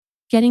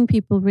getting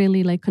people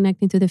really like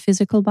connecting to the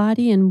physical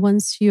body. And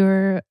once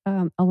you're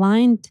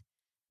aligned,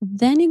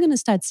 then you're going to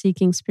start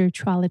seeking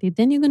spirituality.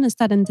 Then you're going to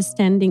start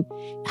understanding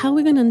how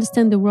we're going to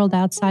understand the world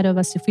outside of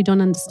us if we don't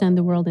understand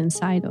the world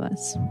inside of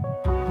us.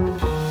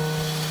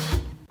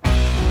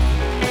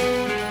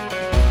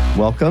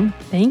 Welcome.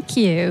 Thank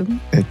you.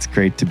 It's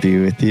great to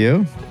be with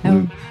you.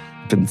 We've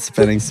been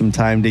spending some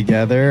time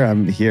together.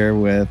 I'm here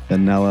with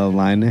Anela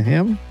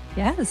Lineham.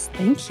 Yes,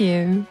 thank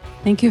you.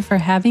 Thank you for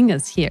having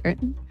us here.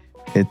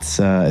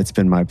 It's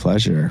been my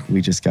pleasure.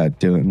 We just got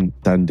done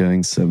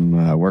doing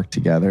some work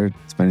together,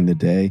 spending the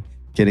day,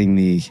 getting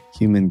the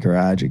Human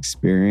Garage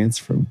experience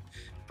from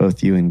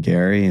both you and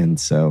Gary. And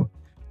so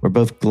we're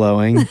both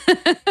glowing.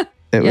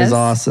 It was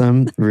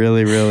awesome.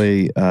 Really,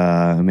 really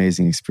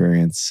amazing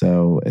experience.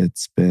 So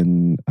it's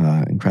been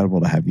incredible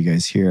to have you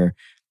guys here.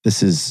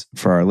 This is,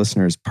 for our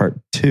listeners,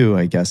 part 2,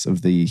 I guess,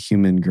 of the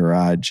Human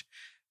Garage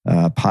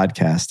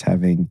podcast,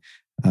 having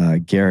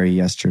Gary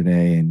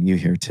yesterday and you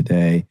here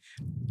today.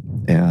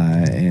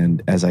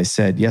 And as I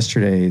said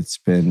yesterday, it's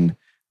been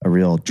a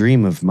real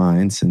dream of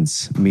mine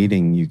since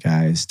meeting you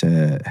guys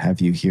to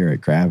have you here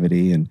at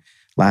Gravity. And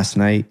last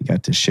night, you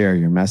got to share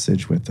your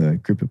message with a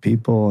group of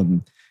people,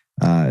 and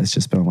it's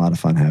just been a lot of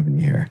fun having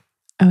you here.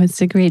 Oh,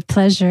 it's a great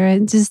pleasure.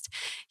 And just,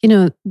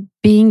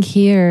 being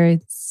here,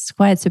 it's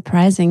quite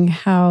surprising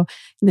how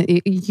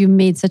you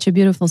made such a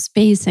beautiful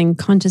space and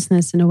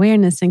consciousness and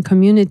awareness and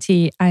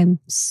community. I'm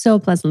so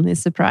pleasantly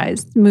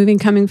surprised.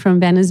 Coming from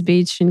Venice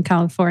Beach in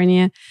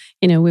California,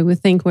 we would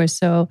think we're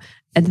so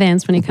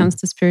advanced when it comes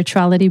to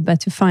spirituality,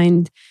 but to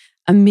find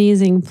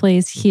amazing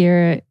place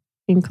here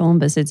in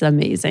Columbus, it's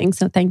amazing.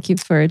 So thank you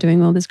for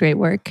doing all this great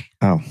work.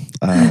 Oh,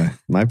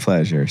 my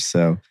pleasure.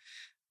 So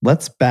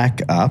let's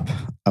back up.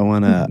 I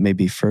want to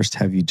maybe first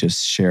have you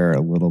just share a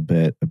little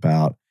bit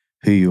about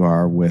who you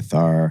are with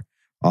our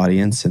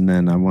audience. And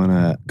then I want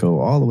to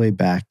go all the way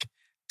back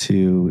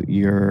to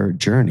your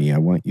journey. I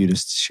want you to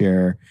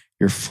share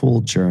your full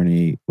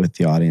journey with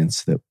the audience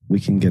so that we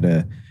can get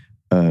a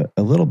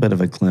little bit of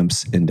a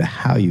glimpse into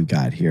how you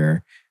got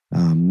here.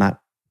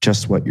 Not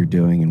just what you're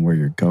doing and where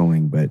you're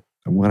going, but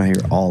I want to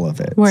hear all of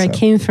it. Where I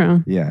came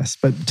from. Yes.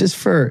 But just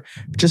for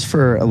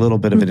a little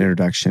bit of an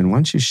introduction, why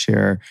don't you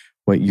share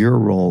what your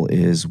role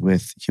is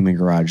with Human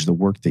Garage, the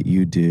work that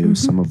you do,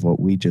 some of what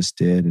we just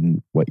did,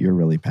 and what you're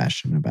really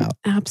passionate about.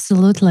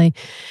 Absolutely.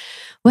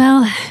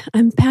 Well,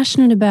 I'm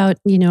passionate about,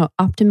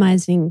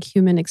 optimizing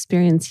human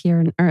experience here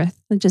on Earth,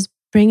 just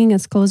bringing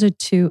us closer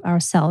to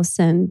ourselves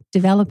and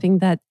developing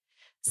that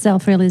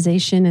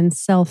self-realization and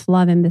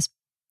self-love in this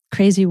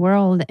crazy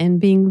world, and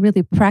being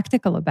really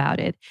practical about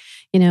it.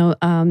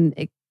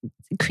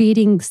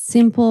 Creating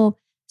simple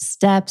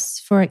steps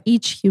for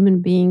each human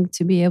being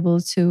to be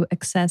able to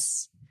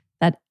access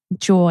that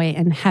joy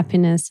and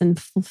happiness and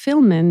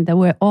fulfillment that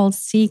we're all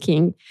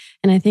seeking.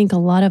 And I think a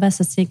lot of us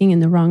are seeking in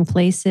the wrong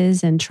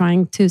places and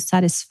trying to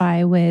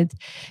satisfy with,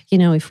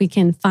 if we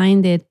can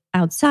find it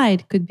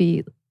outside, could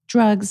be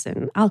drugs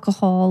and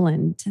alcohol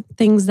and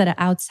things that are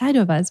outside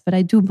of us. But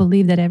I do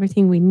believe that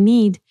everything we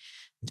need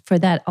for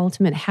that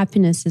ultimate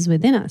happiness is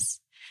within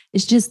us.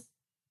 It's just,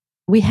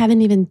 we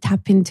haven't even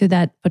tapped into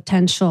that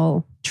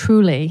potential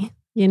truly.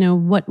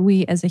 What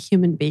we as a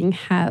human being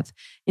have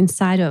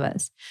inside of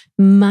us.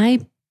 My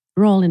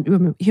role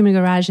in Human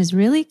Garage is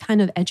really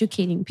kind of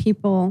educating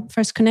people,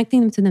 first connecting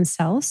them to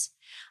themselves,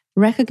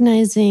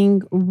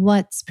 recognizing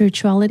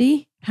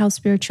how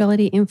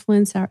spirituality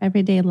influences our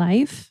everyday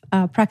life,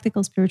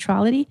 practical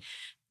spirituality,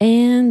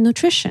 and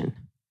nutrition.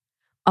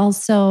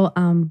 Also,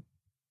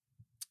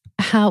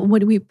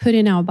 what we put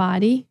in our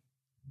body,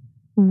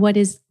 what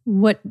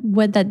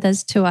that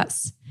does to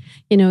us.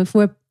 If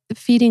we're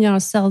feeding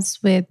ourselves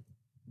with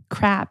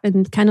crap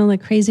and kind of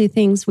like crazy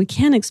things, we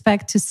can't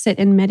expect to sit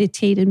and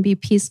meditate and be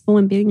peaceful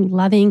and being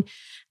loving.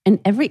 And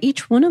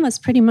each one of us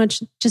pretty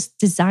much just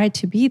desire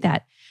to be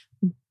that.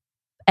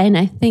 And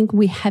I think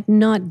we have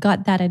not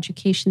got that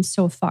education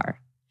so far.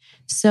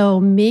 So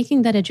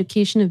making that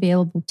education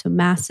available to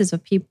masses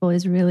of people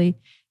is really,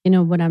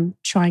 what I'm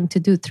trying to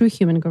do through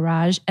Human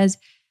Garage. As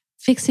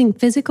fixing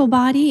physical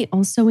body,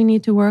 also we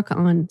need to work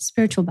on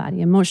spiritual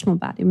body, emotional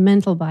body,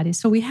 mental body.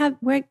 So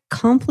we're a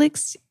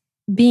complex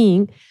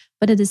being,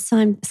 but at the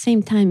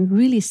same time,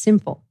 really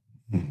simple.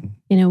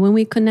 When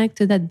we connect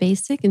to that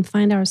basic and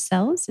find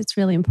ourselves, it's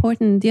really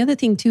important. The other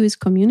thing too is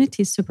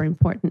community is super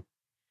important.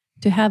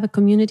 To have a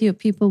community of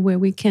people where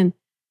we can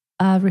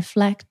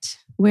reflect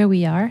where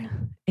we are,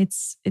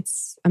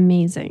 it's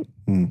amazing.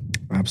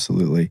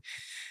 Absolutely.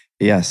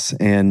 Yes.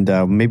 And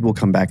maybe we'll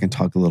come back and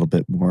talk a little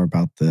bit more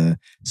about the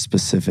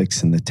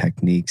specifics and the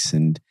techniques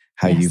and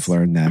how you've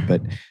learned that.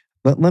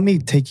 But let me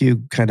take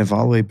you kind of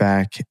all the way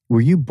back. Were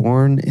you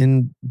born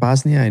in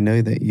Bosnia? I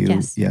know that you...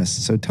 Yes.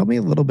 So tell me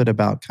a little bit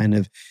about kind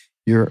of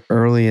your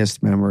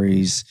earliest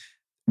memories,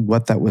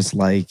 what that was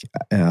like,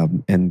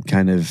 and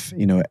kind of,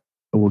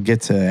 we'll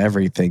get to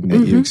everything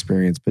that you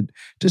experienced, but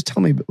just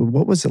tell me,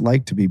 what was it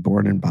like to be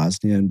born in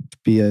Bosnia and to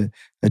be a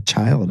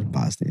child in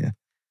Bosnia?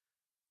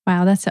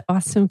 Wow, that's an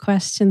awesome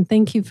question.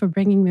 Thank you for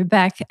bringing me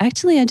back.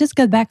 Actually, I just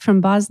got back from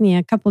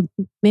Bosnia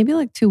maybe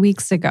like 2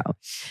 weeks ago.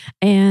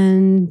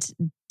 And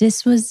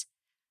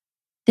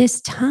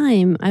this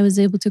time I was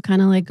able to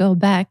kind of like go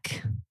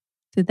back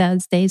to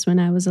those days when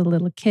I was a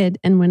little kid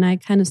and when I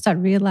kind of start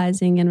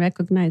realizing and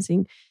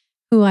recognizing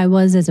who I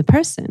was as a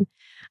person.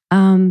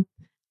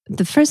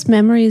 The first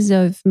memories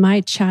of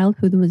my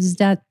childhood was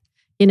that,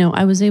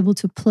 I was able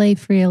to play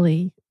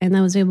freely and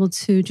I was able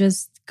to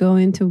just go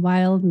into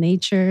wild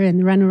nature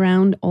and run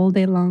around all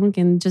day long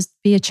and just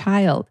be a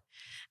child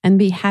and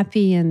be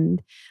happy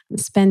and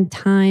spend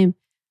time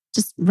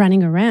just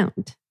running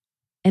around.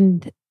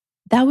 And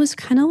that was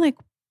kind of like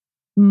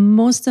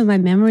most of my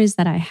memories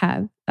that I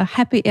have. I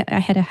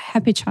had a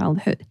happy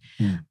childhood.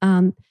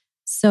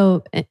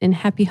 So in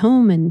happy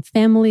home and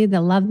family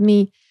that loved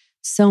me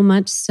so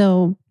much.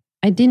 So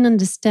I didn't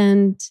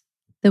understand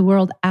the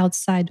world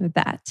outside of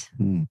that.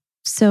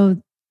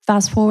 So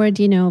fast forward,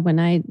 when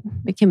I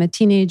became a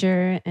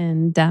teenager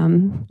and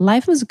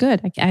life was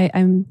good.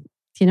 I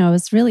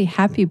was really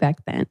happy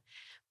back then,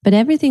 but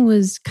everything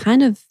was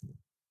kind of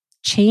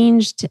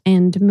changed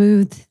and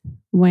moved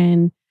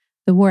when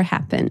the war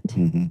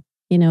happened.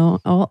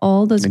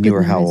 All those. And you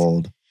were how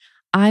old?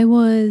 I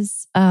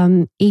was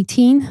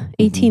 18,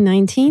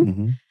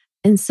 19.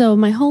 And so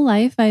my whole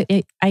life,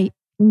 I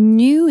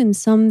knew in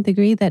some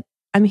degree that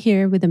I'm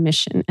here with a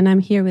mission and I'm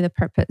here with a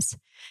purpose.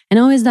 And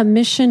always that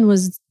mission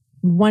was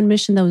one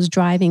mission that was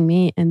driving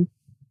me and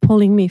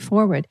pulling me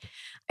forward.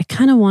 I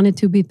kind of wanted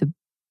to be the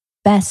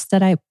best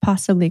that I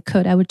possibly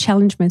could. I would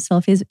challenge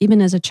myself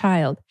even as a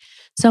child.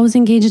 So I was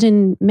engaged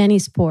in many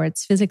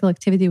sports. Physical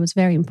activity was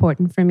very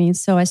important for me.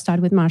 So I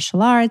started with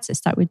martial arts. I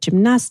started with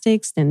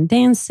gymnastics, then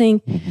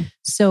dancing.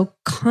 So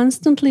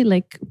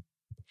constantly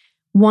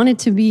wanted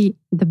to be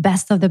the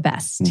best of the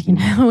best,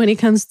 when it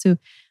comes to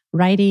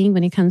writing,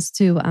 when it comes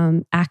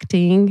to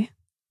acting.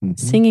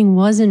 Singing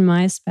wasn't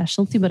my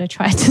specialty, but I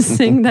tried to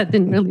sing. That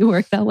didn't really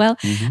work that well.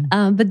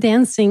 But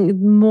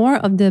dancing, more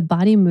of the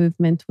body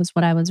movement was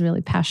what I was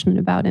really passionate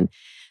about. And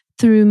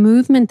through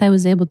movement, I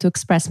was able to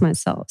express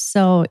myself.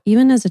 So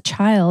even as a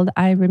child,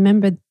 I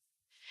remembered,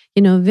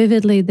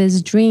 vividly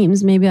these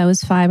dreams. Maybe I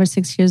was 5 or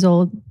 6 years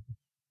old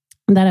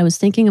that I was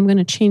thinking I'm going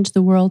to change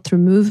the world through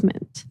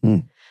movement.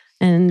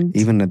 And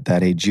even at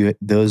that age,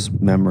 those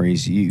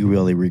memories you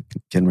really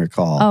can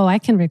recall. Oh, I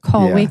can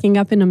recall waking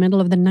up in the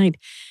middle of the night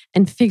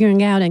and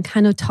figuring out and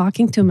kind of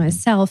talking to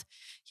myself,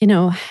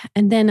 and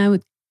then I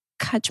would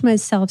catch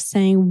myself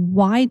saying,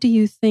 why do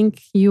you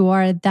think you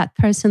are that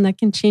person that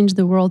can change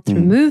the world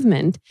through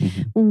movement?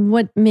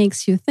 What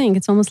makes you think?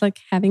 It's almost like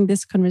having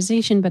this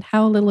conversation, but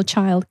how a little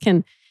child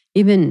can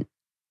even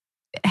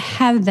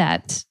have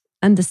that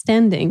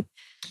understanding.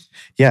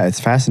 Yeah, it's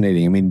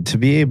fascinating. I mean, to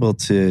be able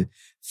to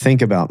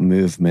think about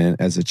movement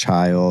as a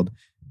child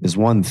is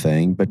one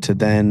thing, but to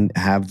then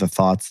have the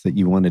thoughts that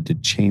you wanted to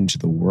change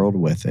the world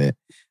with it,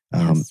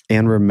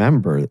 and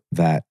remember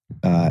that.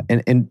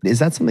 And is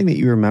that something that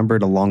you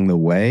remembered along the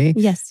way?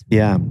 Yes.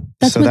 Yeah.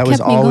 That's so what that was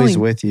kept me always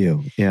going. with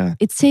you. Yeah.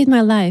 It saved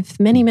my life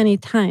many, many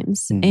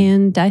times.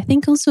 And I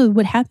think also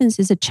what happens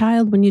as a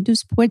child, when you do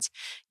sports,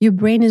 your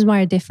brain is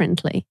wired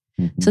differently.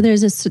 So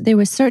there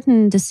were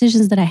certain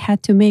decisions that I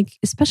had to make,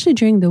 especially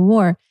during the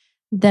war,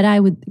 that I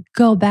would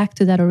go back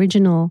to that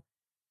original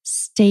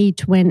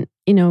state when,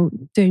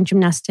 doing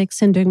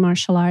gymnastics and doing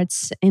martial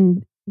arts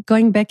and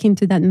going back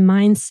into that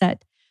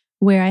mindset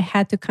where I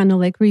had to kind of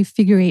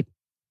refigure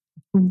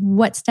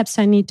what steps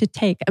I need to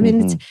take. I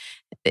mean,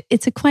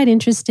 it's a quite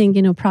interesting,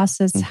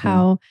 process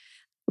how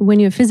when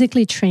you're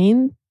physically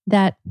trained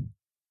that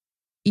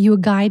you're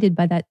guided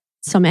by that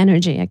some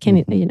energy. I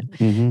can't,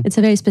 it's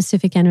a very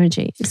specific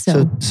energy.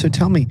 So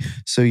tell me,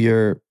 so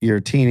you're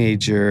a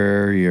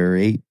teenager, you're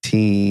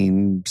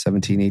 17,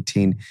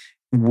 18.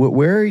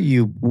 Where are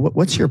you?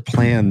 What's your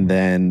plan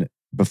then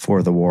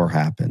before the war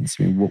happens?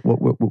 I mean,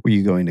 what were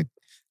you going to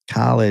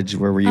college?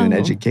 Where were you in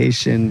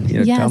education?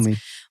 Yes. Tell me.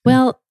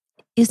 Well,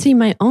 you see,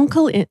 my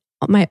uncle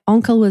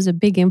was a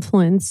big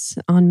influence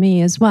on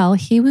me as well.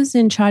 He was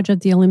in charge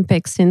of the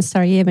Olympics in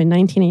Sarajevo in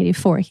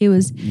 1984. He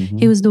was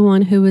the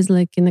one who was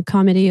in the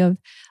committee of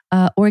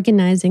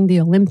organizing the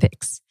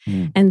Olympics.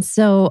 And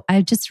so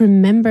I just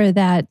remember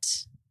that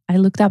I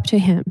looked up to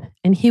him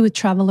and he would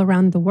travel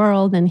around the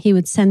world and he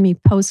would send me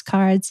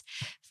postcards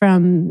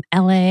from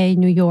LA,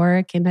 New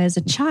York. And as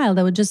a child,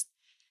 I would just,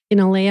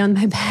 lay on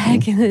my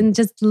back and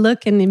just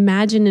look and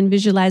imagine and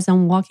visualize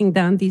I'm walking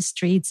down these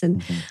streets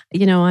and,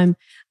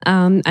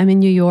 I'm in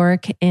New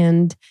York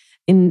and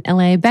in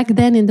LA. Back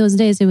then, in those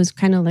days, it was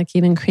kind of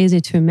even crazy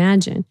to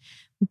imagine.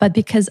 But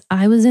because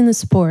I was in the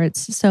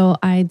sports, so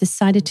I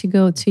decided to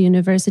go to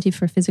university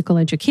for physical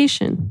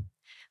education.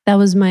 That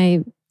was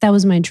my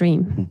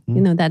dream.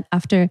 That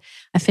after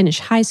I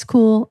finished high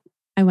school,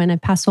 I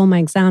passed all my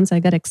exams,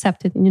 I got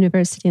accepted in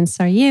university in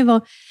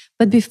Sarajevo.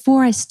 But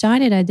before I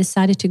started, I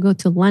decided to go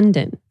to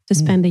London to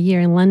spend a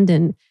year in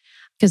London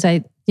because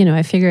I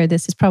figured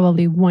this is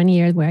probably 1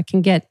 year where I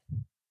can get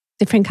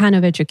different kind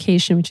of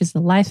education, which is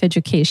the life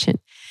education.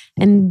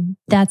 And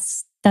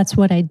that's that's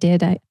what I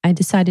did. I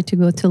decided to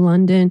go to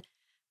London,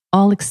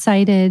 all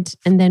excited.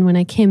 And then when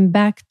I came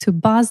back to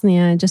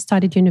Bosnia, I just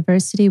started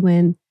university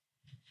when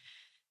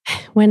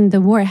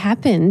the war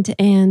happened,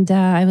 and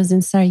I was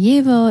in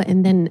Sarajevo,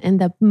 and then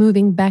ended up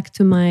moving back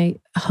to my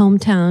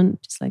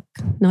hometown, just like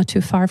not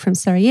too far from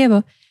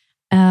Sarajevo,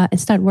 and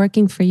start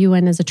working for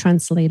UN as a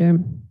translator.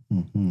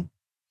 Mm-hmm.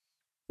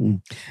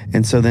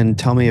 And so then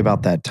tell me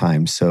about that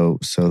time. So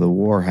the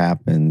war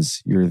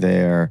happens, you're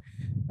there.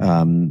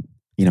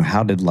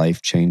 How did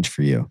life change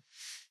for you?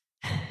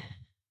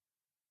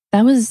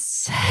 That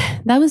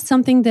was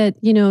something that,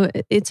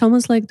 it's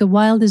almost like the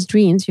wildest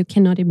dreams you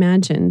cannot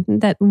imagine.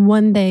 That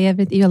one day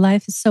your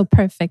life is so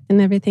perfect and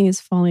everything is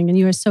falling and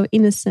you are so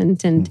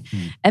innocent and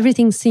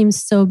everything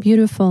seems so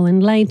beautiful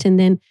and light. And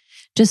then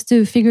just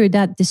to figure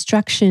that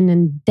destruction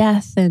and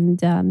death and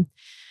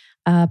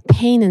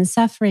pain and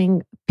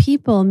suffering,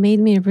 people made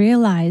me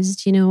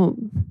realize,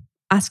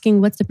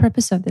 asking what's the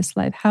purpose of this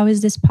life? How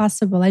is this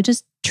possible? I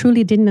just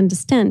truly didn't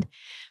understand.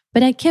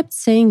 But I kept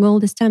saying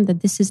all this time that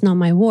this is not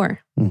my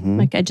war. Mm-hmm.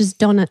 Like I just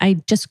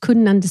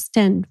couldn't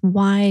understand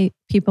why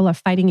people are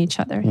fighting each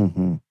other.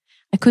 Mm-hmm.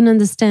 I couldn't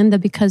understand that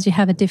because you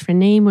have a different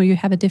name or you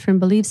have a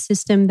different belief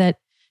system that,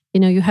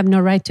 you have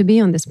no right to be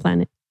on this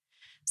planet.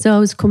 So I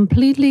was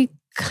completely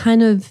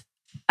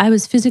I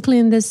was physically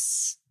in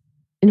this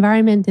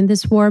environment, in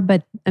this war,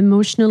 but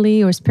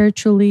emotionally or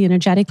spiritually,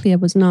 energetically, I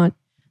was not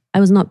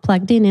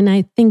plugged in. And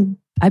I think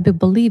I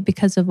believe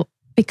because of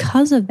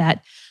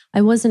that,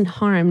 I wasn't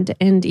harmed.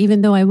 And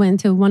even though I went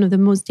to one of the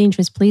most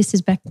dangerous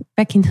places back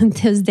in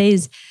those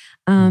days,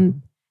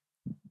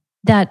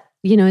 that,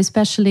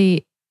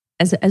 especially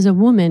as a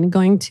woman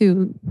going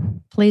to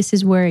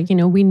places where,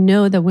 we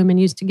know that women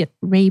used to get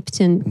raped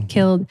and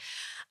killed,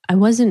 I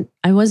wasn't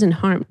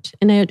harmed.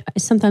 And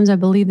sometimes I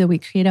believe that we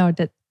create our,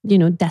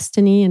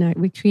 destiny and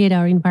we create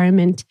our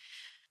environment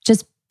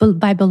just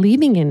by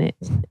believing in it.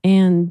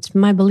 And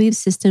my belief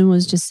system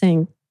was just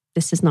saying,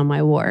 this is not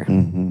my war.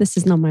 Mm-hmm. This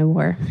is not my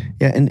war.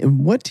 Yeah,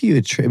 and what do you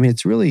attribute? I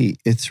mean,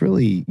 it's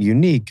really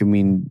unique. I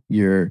mean,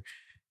 you're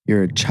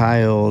a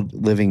child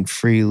living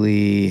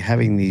freely,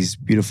 having these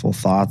beautiful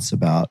thoughts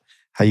about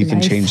how you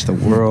can change the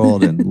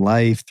world and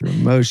life through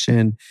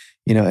emotion,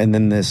 and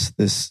then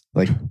this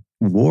like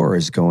war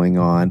is going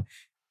on,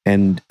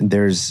 and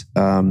there's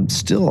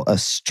still a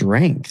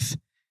strength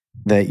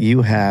that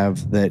you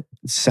have that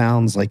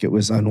sounds like it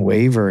was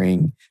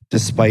unwavering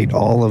despite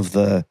all of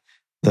the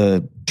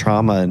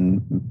trauma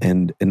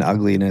and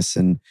ugliness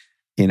and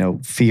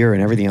fear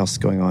and everything else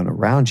going on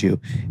around you.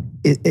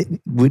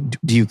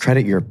 Do you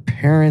credit your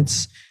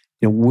parents?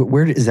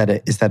 Where is that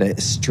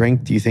a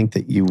strength do you think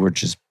that you were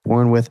just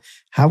born with?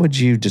 How would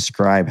you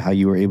describe how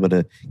you were able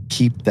to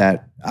keep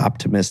that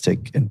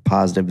optimistic and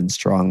positive and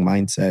strong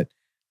mindset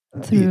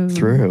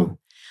through?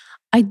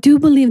 I do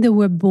believe that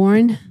we're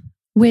born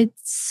with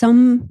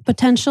some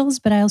potentials,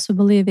 but I also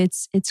believe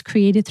it's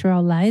created through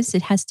our lives.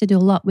 It has to do a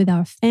lot with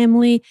our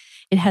family.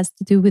 It has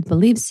to do with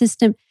belief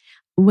system,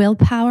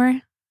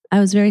 willpower. I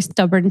was a very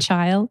stubborn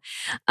child.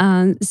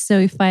 So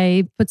if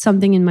I put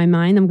something in my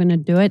mind, I'm going to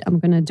do it. I'm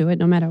going to do it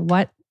no matter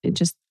what.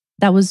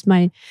 That's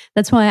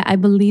why I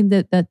believe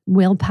that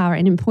willpower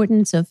and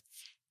importance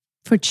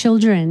for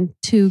children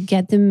to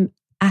get them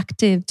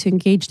active, to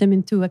engage them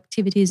into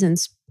activities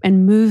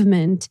and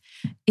movement,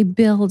 it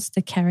builds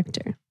the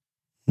character.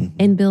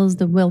 And builds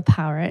the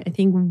willpower. I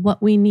think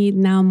what we need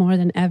now more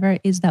than ever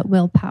is that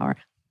willpower.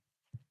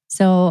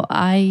 So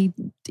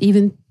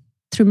even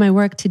through my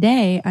work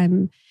today,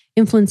 I'm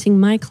influencing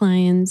my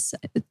clients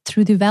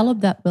to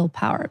develop that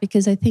willpower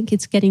because I think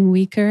it's getting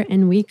weaker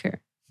and weaker.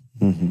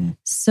 Mm-hmm.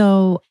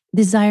 So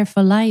desire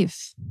for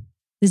life,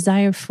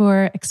 desire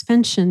for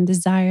expansion,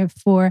 desire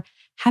for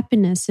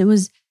happiness.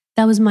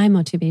 That was my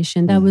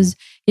motivation. That was,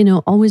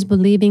 always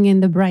believing in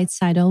the bright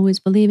side, always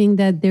believing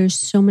that there's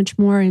so much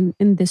more in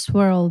this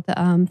world.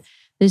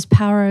 There's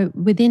power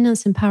within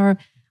us and power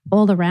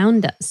all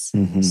around us.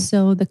 Mm-hmm.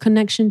 So the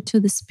connection to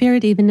the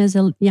spirit, even as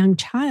a young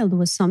child,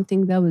 was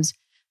something that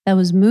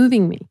was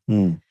moving me.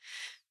 Mm.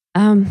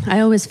 I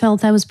always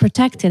felt I was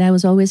protected. I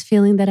was always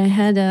feeling that I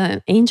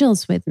had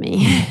angels with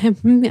me.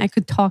 I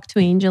could talk to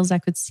angels. I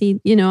could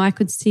see,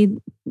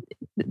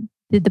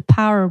 the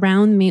power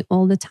around me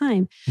all the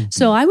time. Mm-hmm.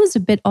 So I was a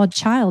bit odd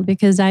child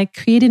because I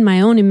created my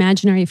own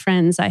imaginary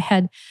friends. I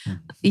had,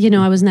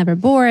 I was never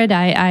bored.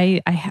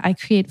 I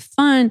create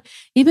fun.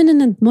 Even in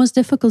the most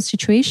difficult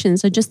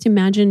situations, I just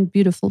imagined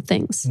beautiful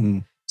things.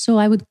 Mm. So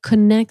I would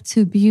connect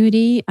to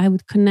beauty. I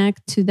would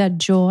connect to that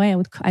joy.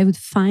 I would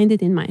find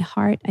it in my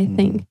heart, I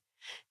think. In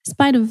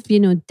spite of,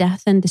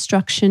 death and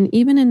destruction,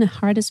 even in the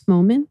hardest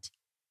moment,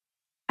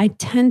 I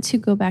tend to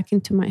go back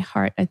into my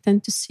heart. I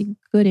tend to see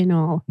good in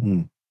all.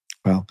 Mm.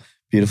 Well,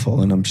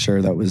 beautiful. And I'm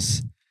sure that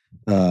was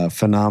a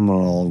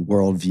phenomenal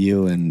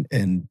worldview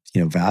and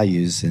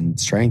values and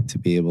strength to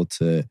be able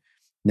to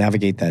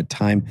navigate that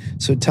time.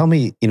 So tell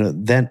me,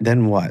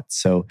 then what?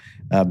 So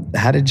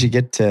how did you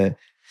get to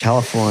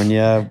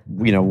California?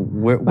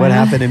 What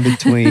happened in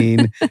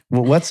between?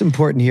 What's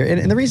important here?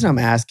 And the reason I'm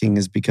asking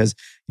is because,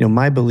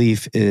 my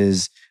belief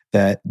is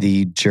that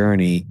the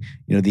journey,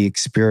 the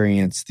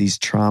experience, these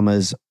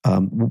traumas,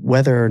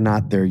 whether or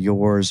not they're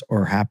yours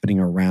or happening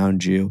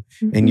around you,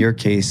 in your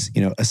case,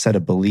 a set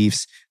of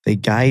beliefs, they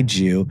guide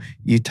you.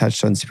 You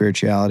touched on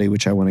spirituality,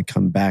 which I want to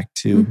come back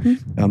to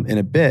in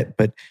a bit.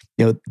 But,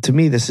 to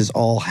me, this is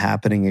all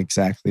happening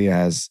exactly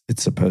as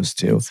it's supposed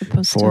to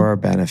for our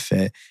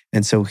benefit.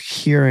 And so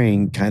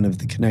hearing kind of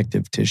the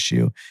connective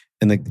tissue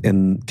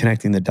and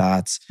connecting the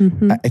dots,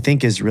 I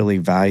think is really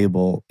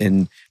valuable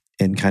in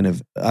kind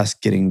of us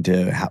getting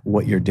to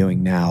what you're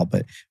doing now.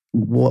 But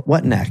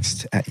what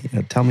next?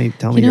 Tell me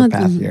your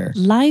path here.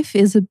 Life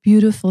is a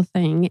beautiful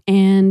thing.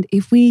 And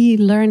if we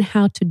learn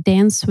how to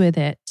dance with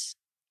it,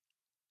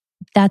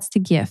 that's the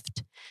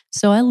gift.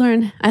 So I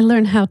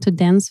learned how to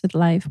dance with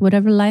life.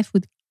 Whatever life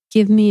would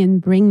give me and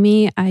bring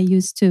me, I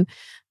used to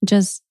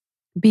just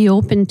be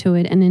open to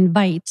it and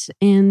invite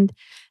and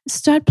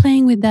start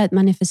playing with that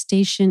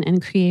manifestation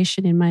and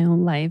creation in my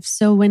own life.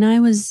 So when I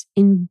was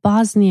in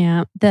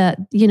Bosnia, that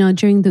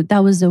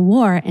was the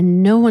war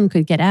and no one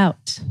could get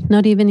out,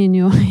 not even in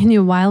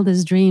your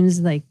wildest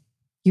dreams, like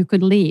you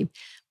could leave.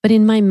 But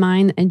in my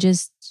mind, I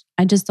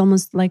just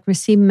almost like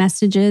received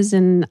messages,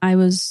 and I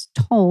was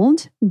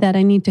told that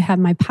I need to have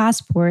my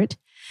passport.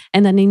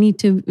 And then I need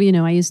to,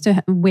 I used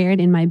to wear it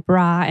in my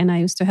bra, and I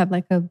used to have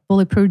like a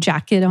bulletproof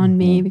jacket on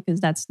me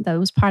because that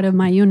was part of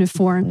my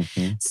uniform.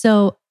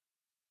 So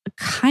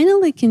kind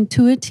of like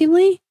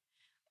intuitively,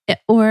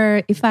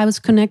 or if I was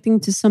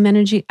connecting to some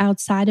energy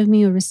outside of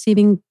me or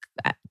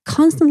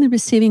constantly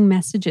receiving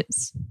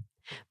messages.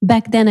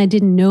 Back then, I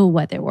didn't know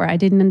what they were. I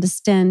didn't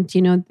understand,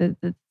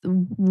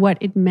 what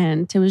it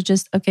meant. It was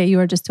just, okay, you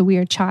are just a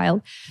weird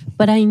child.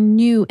 But I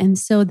knew. And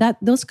so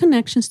those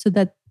connections to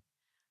that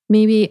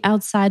maybe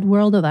outside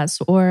world of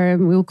us, or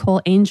we'll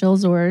call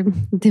angels or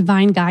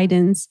divine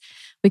guidance,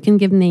 we can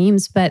give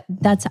names, but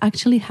that's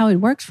actually how it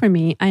worked for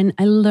me. And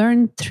I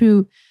learned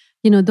through,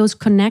 those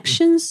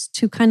connections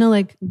to kind of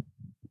like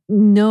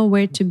know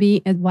where to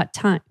be at what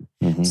time.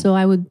 So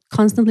I would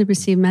constantly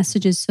receive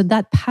messages. So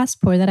that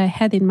passport that I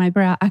had in my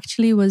bra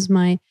actually was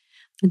my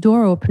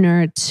door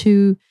opener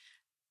to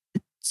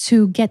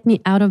get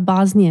me out of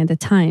Bosnia at the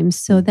time.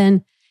 So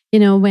then,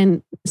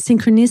 when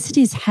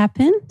synchronicities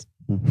happened,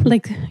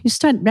 like you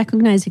start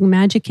recognizing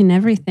magic in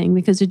everything,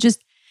 because it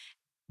just,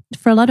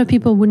 for a lot of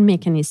people, wouldn't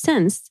make any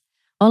sense.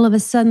 All of a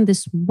sudden,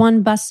 this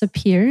one bus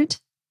appeared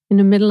in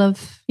the middle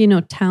of,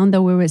 town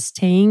that we were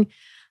staying,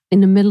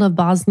 in the middle of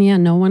Bosnia.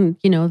 No one,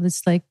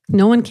 it's like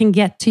no one can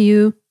get to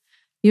you.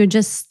 You're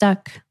just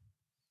stuck.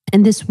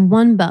 And this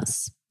one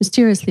bus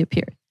mysteriously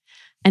appeared.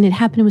 And it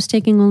happened, it was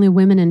taking only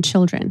women and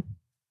children.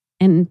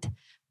 And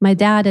my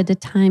dad at the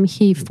time,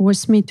 he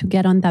forced me to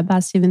get on that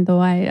bus, even though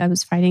I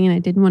was fighting and I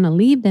didn't want to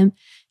leave them.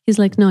 He's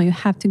like, no, you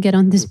have to get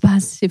on this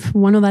bus. If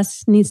one of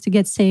us needs to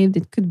get saved,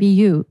 it could be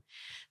you.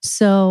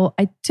 So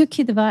I took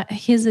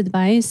his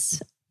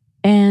advice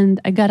and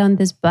I got on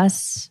this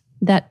bus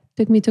that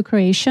took me to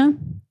Croatia.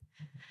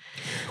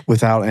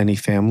 Without any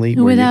family?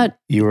 You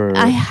were...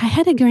 I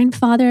had a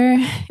grandfather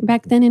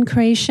back then in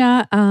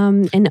Croatia.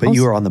 But also,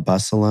 you were on the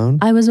bus alone?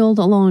 I was all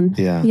alone.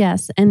 Yeah.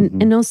 Yes.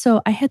 And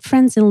also I had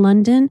friends in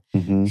London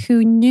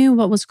who knew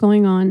what was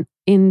going on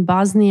in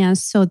Bosnia.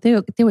 So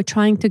they were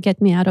trying to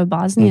get me out of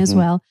Bosnia as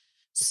well.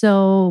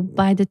 So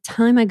by the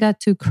time I got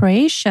to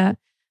Croatia,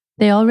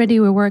 they already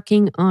were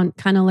working on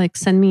kind of like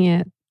send me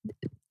a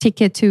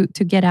ticket to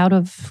get out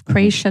of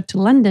Croatia to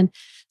London.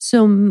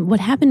 So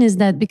what happened is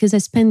that because I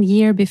spent a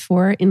year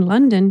before in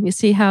London, you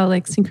see how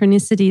like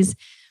synchronicities,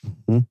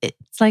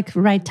 it's like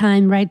right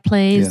time, right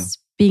place,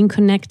 being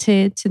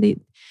connected to the...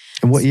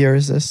 And what year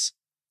is this?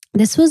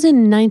 This was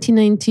in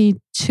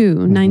 1992,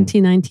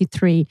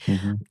 1993,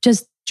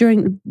 just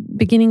during the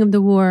beginning of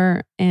the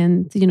war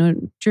and,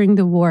 during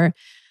the war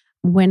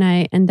when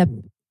I ended up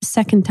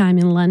second time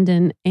in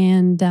London.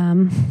 And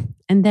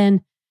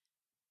then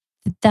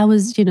that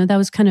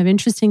was kind of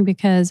interesting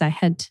because I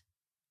had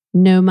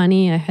no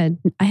money. I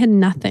had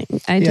nothing.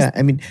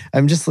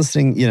 I'm just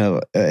listening,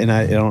 and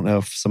I don't know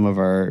if some of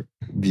our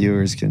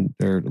viewers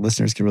or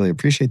listeners can really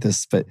appreciate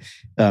this, but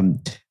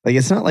like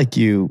it's not like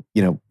you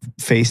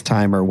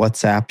FaceTime or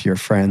WhatsApp your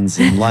friends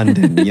in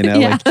London,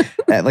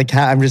 like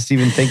how, I'm just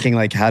even thinking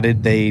like, how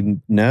did they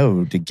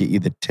know to get you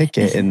the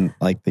ticket and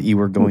like that you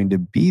were going to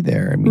be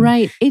there? I mean,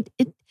 right.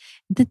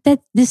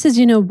 This is,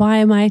 why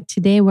am I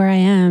today where I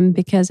am?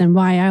 And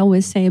why I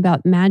always say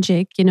about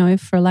magic,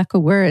 if for lack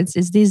of words,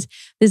 is these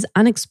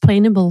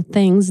unexplainable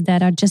things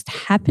that are just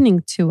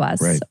happening to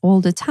us all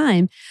the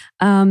time.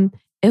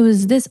 It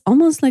was this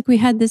almost like we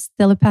had this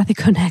telepathic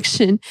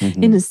connection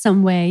in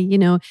some way,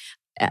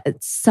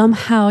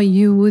 somehow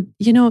you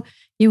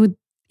would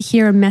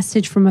hear a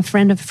message from a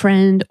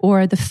friend,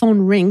 or the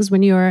phone rings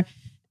when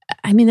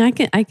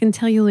I can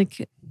tell you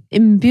like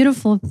in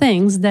beautiful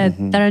things that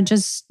are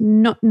just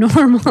not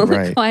normal.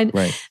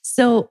 Right.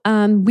 So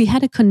we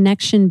had a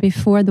connection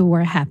before the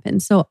war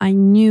happened. So I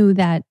knew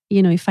that,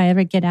 if I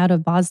ever get out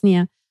of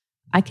Bosnia,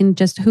 I can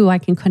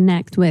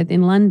connect with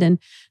in London.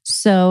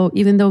 So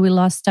even though we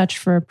lost touch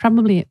for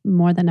probably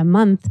more than a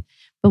month,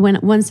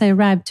 But once I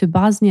arrived to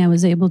Bosnia, I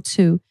was able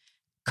to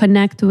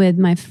connect with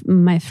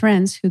my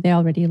friends who they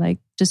already like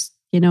just,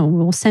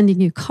 we'll send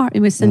you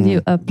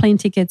a plane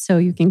ticket so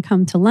you can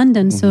come to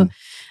London. So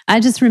I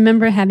just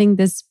remember having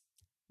this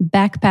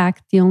backpack,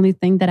 the only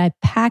thing that I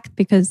packed,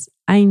 because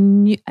I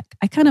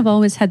kind of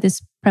always had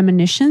this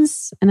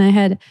premonitions, and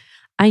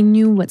I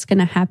knew what's going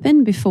to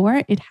happen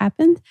before it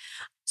happened.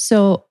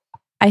 So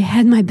I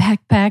had my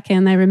backpack,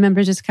 and I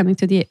remember just coming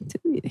to the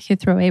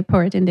Heathrow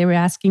airport, and they were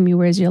asking me,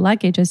 "Where's your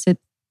luggage?" I said,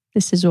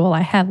 "This is all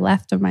I have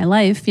left of my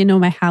life.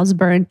 My house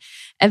burned,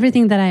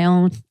 everything that I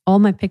own, all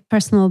my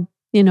personal,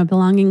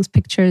 belongings,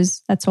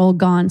 pictures, that's all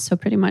gone. So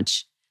pretty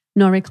much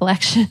no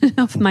recollection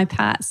of my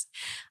past."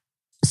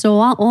 So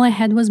all I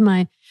had was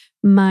my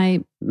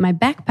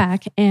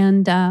backpack,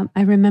 and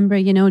I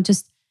remember,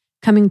 just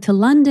coming to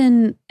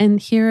London, and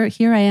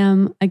here I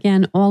am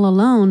again, all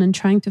alone, and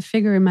trying to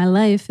figure my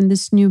life in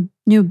this new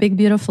big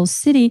beautiful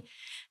city.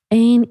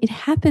 And it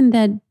happened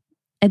that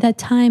at that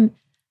time,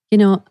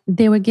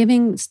 they were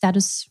giving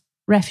status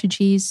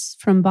refugees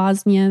from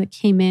Bosnia that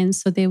came in,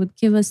 so they would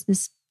give us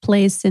this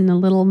place in a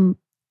little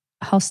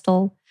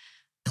hostel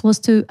close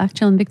to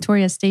actually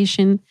Victoria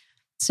Station.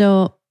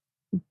 So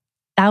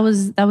that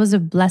was a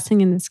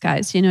blessing in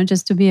disguise,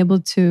 just to be able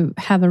to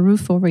have a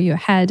roof over your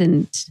head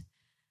and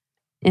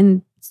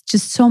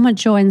just so much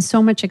joy and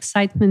so much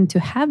excitement to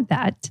have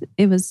that.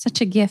 It was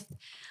such a gift.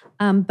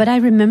 But I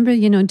remember,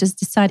 just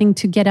deciding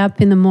to get up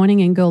in the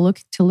morning and go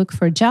look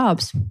for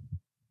jobs.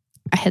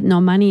 I had no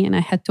money, and I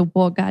had to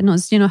walk, God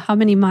knows, how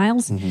many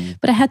miles,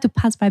 but I had to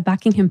pass by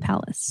Buckingham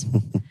Palace.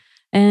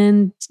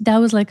 And that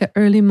was like an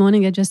early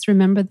morning. I just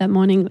remember that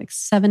morning, like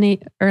 7,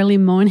 8 early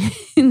morning,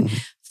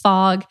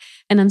 fog.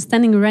 And I'm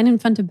standing right in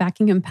front of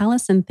Buckingham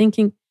Palace and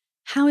thinking,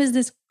 how is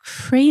this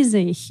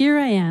crazy? Here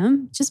I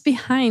am just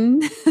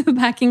behind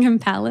Buckingham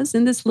Palace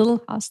in this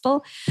little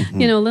hostel,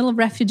 little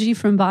refugee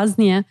from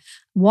Bosnia,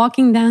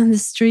 walking down the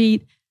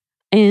street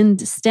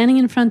and standing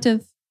in front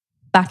of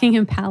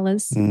Buckingham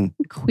Palace,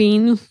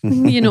 Queen,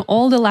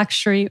 all the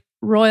luxury,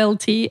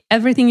 royalty,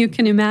 everything you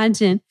can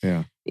imagine.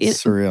 Yeah.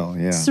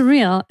 Surreal. Yeah.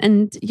 Surreal.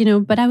 And,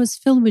 but I was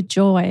filled with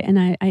joy. And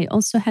I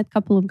also had a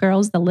couple of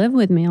girls that live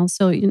with me,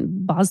 also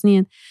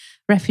Bosnian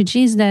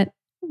refugees, that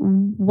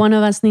one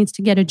of us needs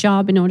to get a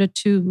job in order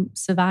to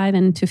survive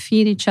and to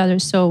feed each other.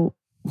 So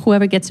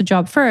whoever gets a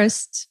job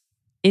first,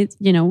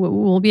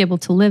 we'll be able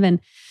to live and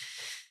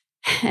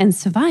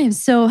survive.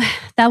 So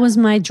that was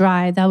my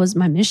drive. That was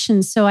my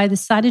mission. So I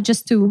decided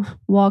just to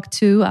walk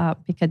to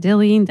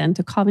Piccadilly and then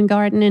to Covent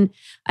Garden. And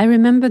I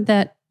remember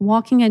that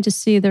walking, I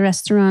just see the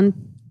restaurant,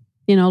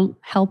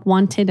 help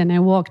wanted. And I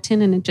walked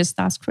in and it just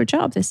asked for a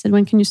job. They said,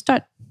 "When can you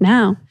start?"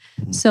 "Now."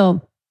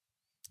 So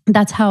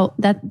that's how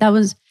that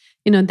was,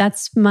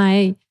 that's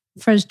my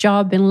first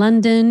job in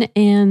London.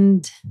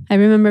 And I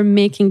remember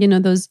making,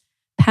 those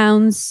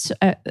pounds,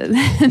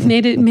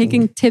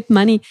 making tip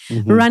money,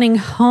 running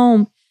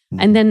home.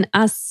 And then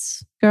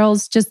us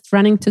girls just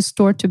running to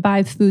store to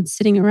buy food,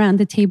 sitting around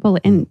the table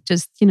and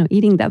just,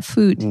 eating that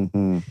food.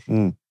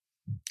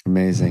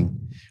 Amazing.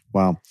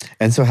 Wow.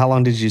 And so how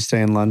long did you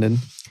stay in London?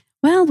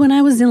 Well, when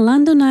I was in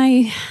London,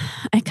 I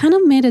kind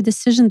of made a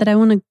decision that I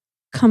want to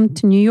come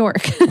to New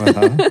York.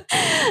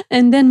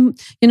 And then,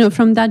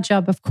 from that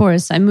job, of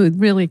course, I moved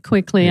really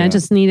quickly. Yeah. I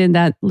just needed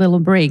that little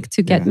break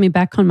to get me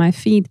back on my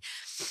feet.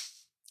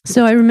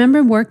 So I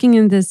remember working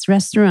in this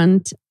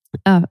restaurant,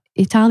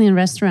 Italian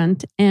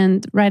restaurant,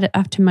 and right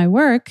after my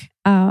work,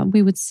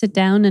 we would sit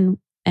down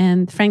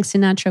and Frank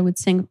Sinatra would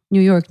sing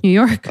 "New York, New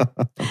York."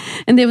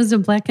 And there was a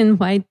black and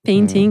white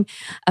painting,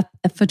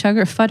 a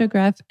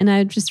photograph. And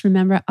I just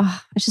remember,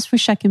 I just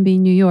wish I can be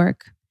in New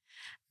York.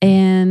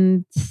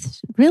 And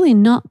really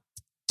not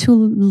too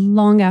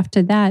long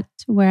after that,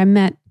 where I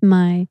met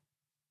my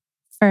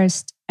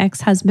first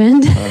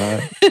ex-husband,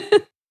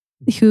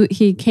 who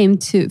he came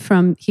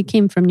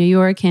from New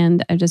York.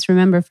 And I just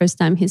remember first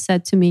time he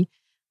said to me,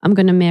 "I'm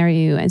going to marry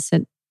you." I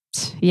said,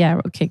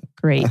 "Yeah, okay,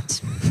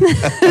 great."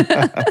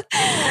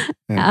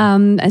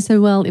 I said,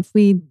 "Well, if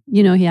we,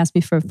 he asked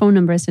me for a phone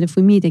number. I said, if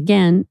we meet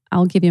again,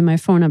 I'll give you my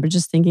phone number,"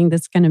 just thinking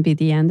that's going to be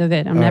the end of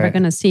it. I'm never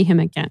going to see him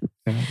again.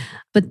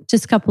 But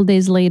just a couple of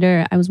days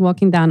later, I was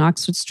walking down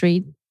Oxford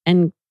Street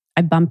and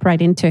I bumped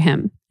right into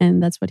him.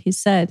 And that's what he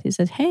said. He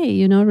said,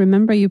 "Hey,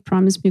 remember you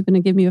promised me you're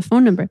going to give me your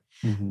phone number."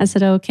 I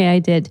said, "Okay, I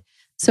did."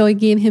 So I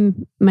gave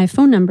him my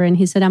phone number and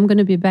he said, "I'm going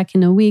to be back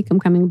in a week. I'm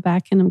coming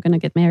back and I'm going to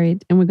get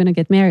married and we're going to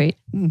get married."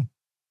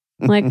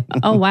 I'm like,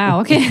 oh,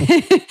 wow.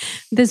 Okay.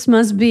 This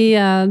must be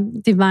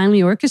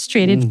divinely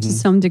orchestrated to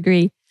some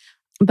degree.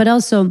 But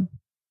also,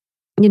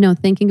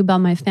 thinking about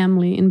my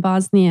family in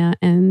Bosnia,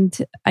 and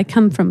I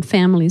come from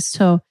families.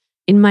 So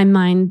in my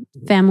mind,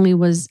 family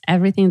was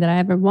everything that I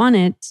ever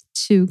wanted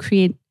to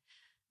create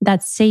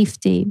that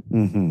safety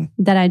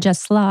that I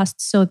just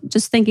lost. So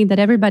just thinking that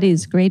everybody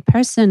is a great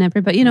person,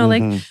 everybody,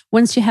 like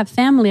once you have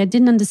family, I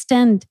didn't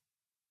understand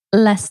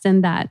less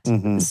than that.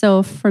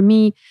 So for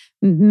me,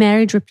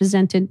 marriage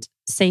represented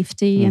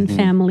safety and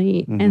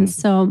family. And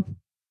so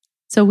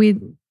we,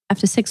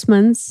 after 6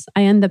 months,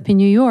 I end up in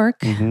New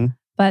York.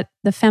 but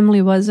the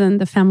family wasn't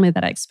the family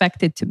that I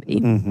expected to be.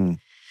 Mm-hmm.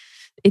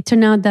 It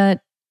turned out that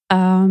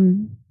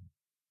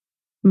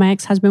my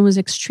ex-husband was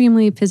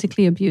extremely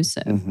physically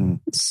abusive. Mm-hmm.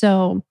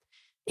 So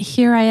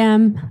here I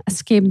am,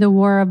 escaped the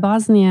war of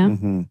Bosnia,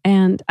 Mm-hmm.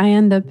 and I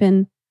end up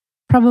in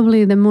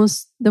probably the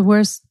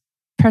worst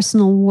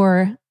personal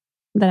war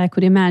that I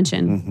could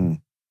imagine. Mm-hmm.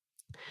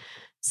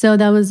 So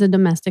that was a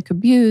domestic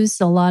abuse,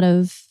 a lot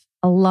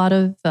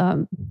of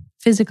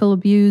physical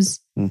abuse,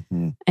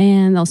 Mm-hmm.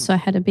 and also I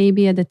had a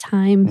baby at the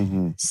time.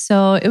 Mm-hmm.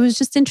 So it was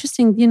just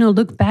interesting,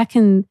 look back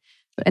and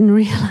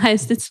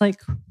realize it's like,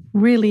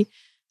 really,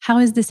 how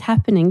is this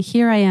happening?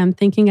 Here I am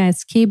thinking I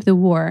escaped the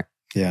war.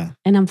 Yeah.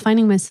 And I'm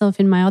finding myself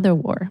in my other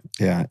war.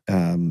 Yeah.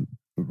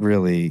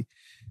 Really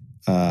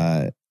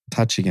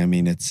touching. I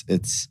mean,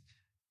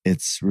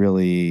 it's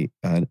really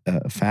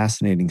a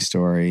fascinating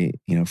story,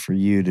 for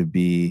you to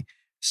be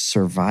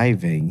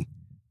surviving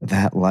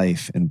that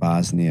life in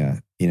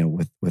Bosnia,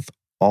 with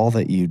all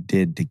that you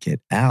did to get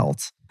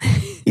out,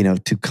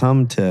 to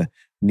come to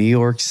New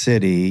York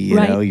City,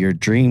 Right. Your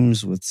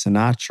dreams with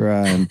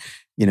Sinatra and,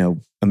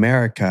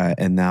 America.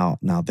 And now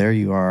there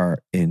you are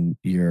in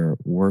your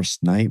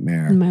worst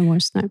nightmare. In my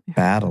worst nightmare.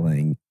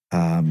 Battling.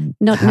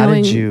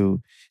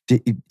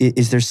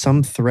 Is there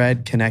some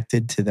thread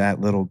connected to that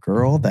little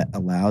girl that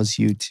allows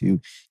you to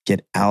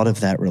get out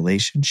of that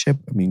relationship?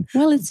 I mean,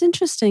 well, it's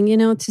interesting,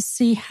 to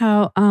see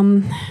how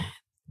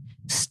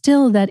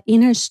still that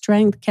inner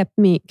strength kept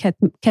me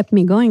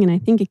going, and I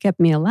think it kept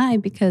me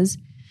alive, because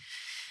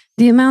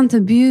the amount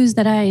of abuse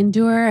that I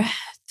endure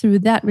through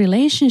that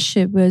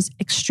relationship was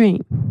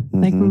extreme,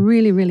 like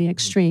really, really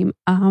extreme.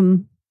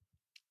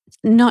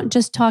 Not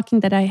just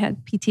talking that I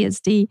had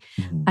PTSD.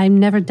 Mm-hmm. I've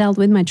never dealt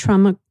with my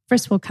trauma.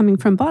 First of all, coming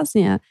from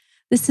Bosnia,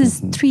 this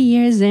is 3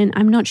 years in.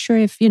 I'm not sure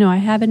if, I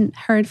haven't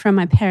heard from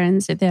my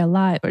parents if they're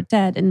alive or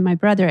dead, and my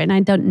brother, and I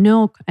don't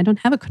know, I don't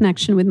have a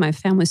connection with my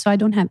family. So I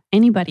don't have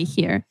anybody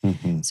here.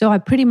 Mm-hmm. So I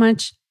pretty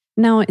much,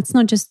 now it's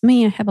not just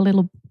me. I have a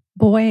little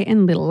boy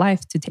and little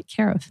life to take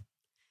care of.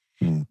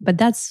 Mm. But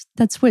that's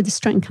where the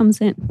strength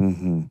comes in.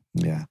 Mm-hmm.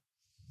 Yeah.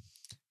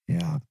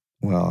 Yeah.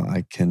 Well,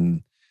 I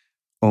can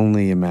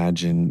only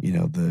imagine,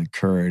 the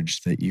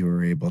courage that you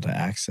were able to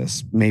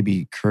access,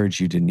 maybe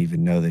courage you didn't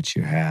even know that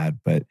you had,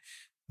 but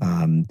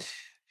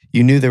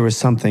you knew there was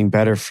something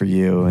better for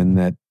you, and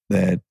that,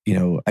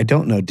 I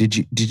don't know, did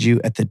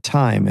you at the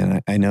time,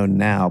 and I know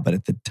now, but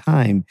at the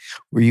time,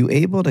 were you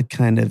able to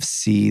kind of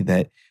see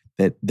that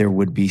there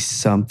would be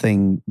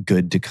something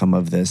good to come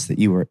of this, that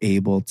you were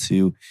able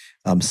to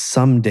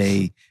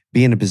someday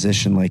be in a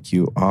position like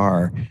you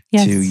are,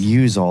 yes, to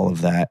use all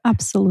of that,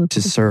 absolutely,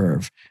 to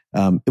serve?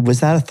 Was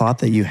that a thought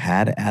that you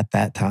had at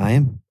that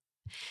time?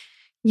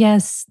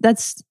 Yes,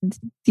 that's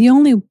the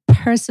only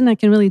person I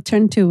can really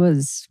turn to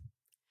was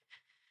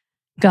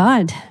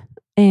God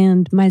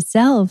and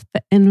myself,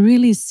 and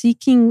really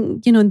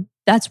seeking,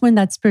 that's when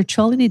that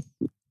spirituality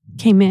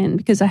came in,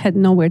 because I had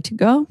nowhere to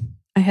go.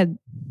 I had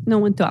no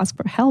one to ask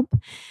for help.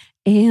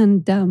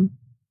 And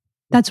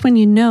that's when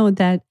you know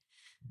that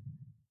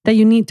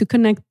you need to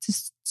connect to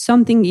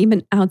something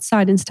even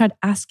outside and start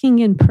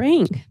asking and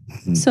praying.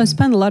 Mm-hmm. So I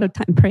spent a lot of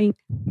time praying.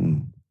 Mm-hmm.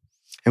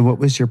 And what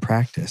was your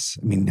practice?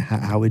 I mean,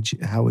 how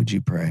would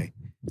you pray?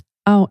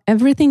 Oh,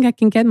 everything I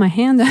can get my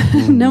hand on,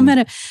 mm-hmm.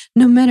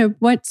 no matter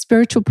what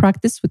spiritual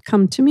practice would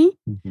come to me.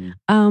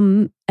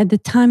 Mm-hmm. At the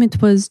time,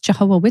 it was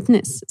Jehovah's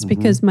Witness. It's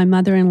because my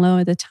mother-in-law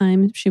at the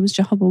time, she was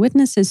Jehovah's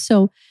Witnesses.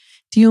 So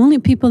the only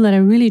people that I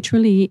really,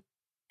 truly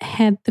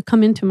had to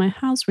come into my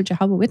house were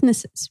Jehovah's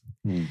Witnesses.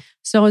 Mm.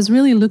 So I was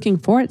really looking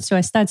forward. So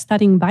I started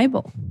studying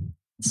Bible.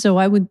 So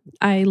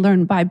I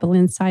learned Bible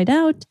inside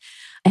out.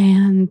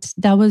 And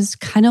that was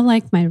kind of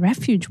like my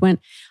refuge, when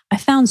I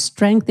found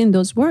strength in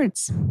those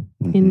words,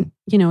 in,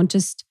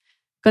 just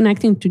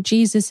connecting to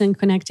Jesus and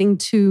connecting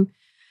to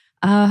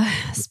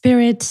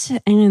Spirit,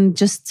 and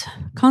just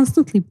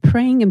constantly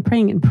praying and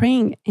praying and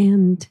praying,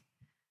 and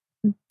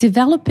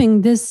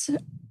developing this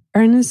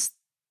earnest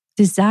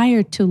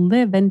desire to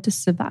live and to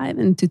survive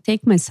and to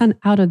take my son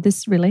out of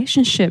this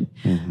relationship,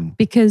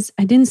 because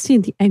I didn't see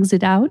the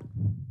exit out.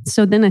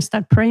 So then I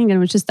started praying, and I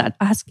was just start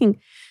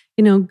asking,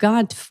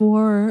 God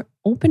for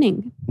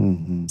opening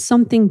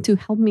something to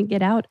help me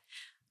get out.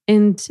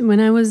 And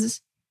when I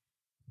was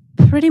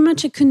pretty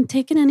much, I couldn't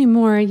take it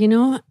anymore,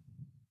 and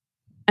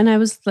I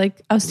was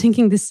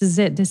thinking, this is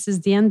it. This is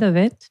the end of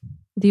it.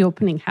 The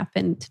opening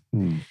happened.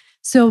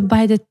 So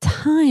by the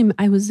time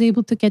I was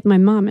able to get my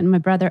mom and my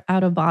brother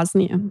out of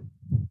Bosnia,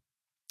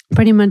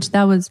 pretty much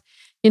that was,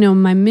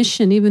 my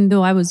mission, even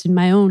though I was in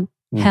my own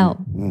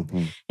hell.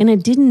 And I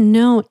didn't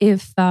know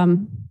if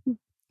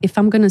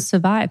I'm going to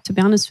survive, to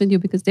be honest with you,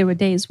 because there were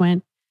days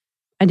when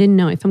I didn't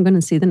know if I'm going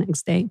to see the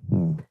next day.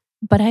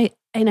 But I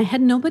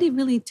had nobody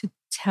really to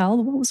tell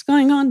what was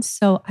going on.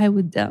 So I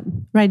would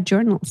write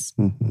journals.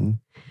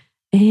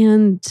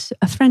 And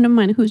a friend of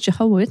mine who's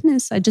Jehovah's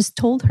Witness, I just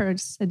told her,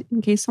 said,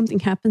 in case something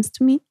happens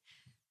to me,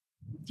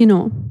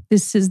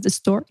 this is the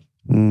story.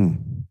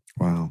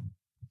 Wow.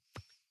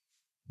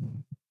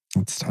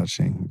 That's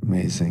touching.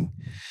 Amazing.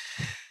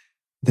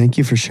 Thank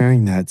you for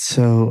sharing that.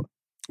 So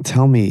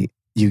tell me,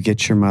 you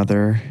get your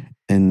mother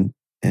and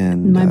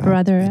my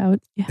brother out.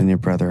 Yeah. And your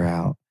brother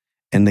out,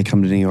 and they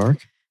come to New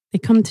York? They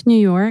come to New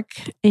York,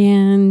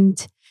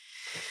 and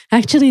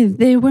actually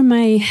they were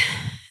my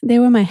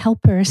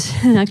helpers.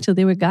 Actually,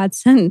 they were God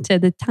sent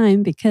at the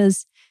time,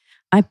 because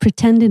I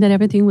pretended that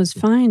everything was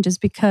fine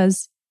just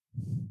because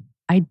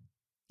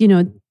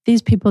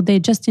these people, they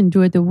just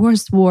endured the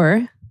worst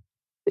war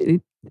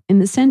in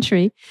the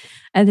century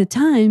at the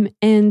time.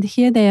 And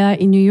here they are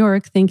in New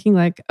York thinking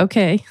like,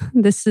 okay,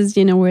 this is,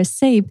 we're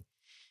safe.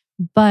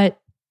 But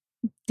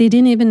they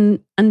didn't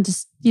even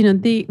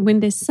understand,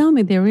 when they saw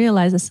me, they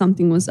realized that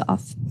something was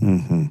off.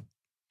 Mm-hmm.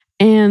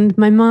 And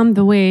my mom,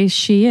 the way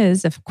she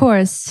is, of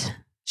course,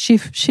 she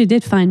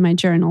did find my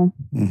journal.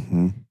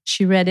 Mm-hmm.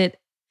 She read it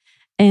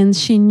and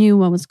she knew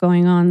what was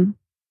going on.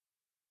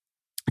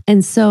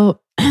 And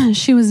so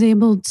she was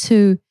able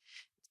to,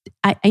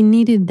 I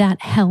needed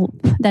that help,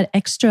 that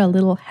extra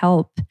little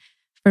help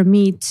for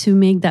me to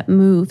make that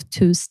move,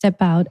 to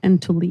step out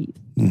and to leave.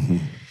 Mm-hmm.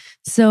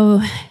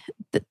 So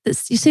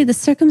you see, the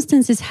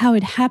circumstances, how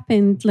it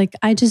happened, like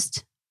I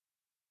just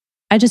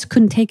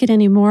couldn't take it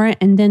anymore.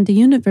 And then the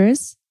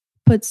universe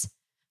puts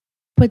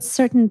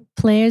certain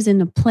players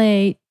in a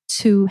play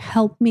to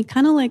help me,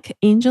 kind of like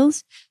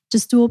angels,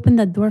 just to open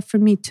that door for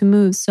me to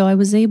move. So I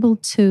was able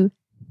to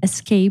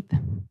escape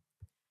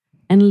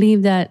and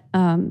leave that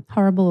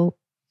horrible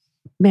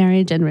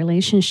marriage and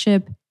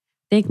relationship,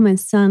 take my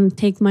son,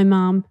 take my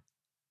mom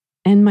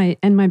and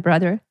my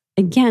brother.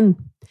 Again,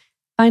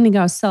 finding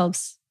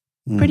ourselves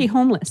pretty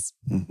homeless.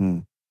 Mm-hmm.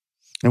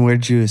 And where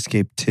did you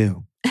escape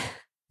to?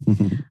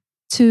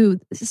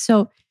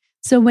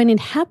 So when it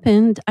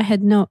happened, I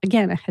had no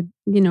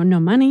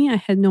money. I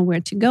had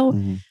nowhere to go.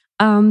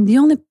 Mm-hmm. The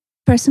only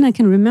person I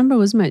can remember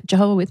was my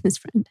Jehovah's Witness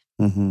friend.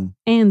 Mm-hmm.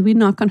 And we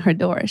knocked on her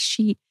door.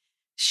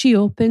 She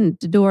opened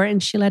the door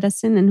and she let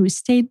us in, and we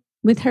stayed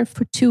with her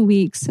for 2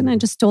 weeks. And I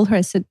just told her,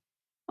 I said,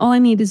 all I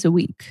need is a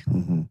week.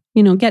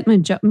 Mm-hmm.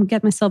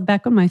 Get myself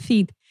back on my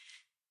feet.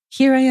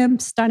 Here I am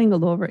starting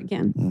all over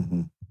again.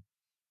 Mm-hmm.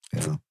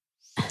 Yeah.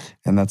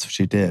 And that's what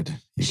she did.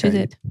 She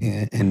did.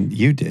 And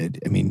you did.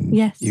 I mean,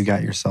 yes. You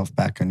got yourself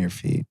back on your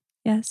feet.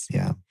 Yes.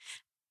 Yeah.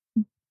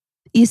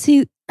 You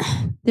see,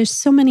 there's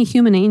so many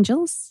human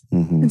angels,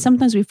 mm-hmm. and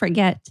sometimes we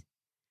forget.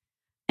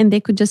 And they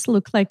could just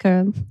look like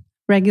a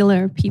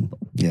regular people.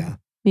 Yeah.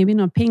 Maybe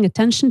not paying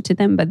attention to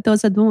them, but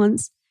those are the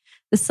ones,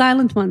 the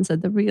silent ones are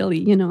the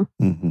really,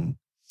 Mm-hmm.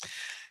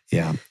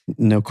 Yeah.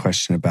 No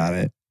question about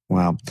it.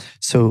 Wow.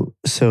 So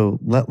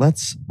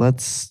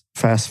let's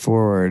fast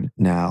forward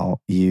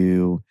now.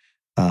 You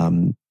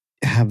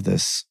have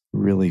this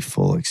really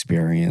full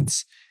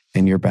experience,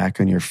 and you're back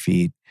on your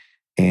feet.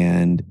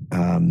 And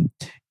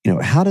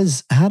how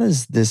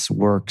does this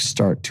work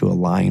start to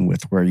align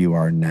with where you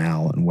are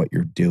now and what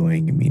you're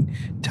doing? I mean,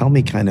 tell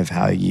me kind of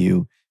how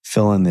you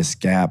fill in this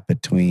gap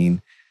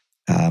between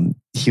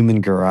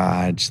Human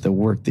Garage, the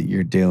work that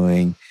you're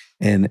doing,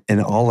 and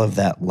all of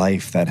that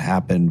life that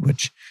happened,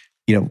 which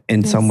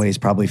in some ways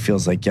probably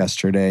feels like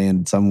yesterday, and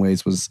in some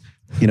ways was,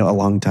 a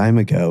long time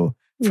ago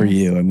for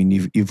you. I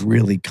mean, you've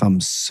really come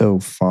so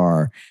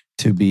far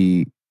to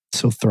be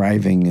so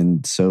thriving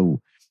and so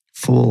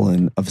full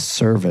and of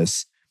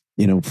service,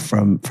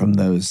 from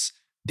those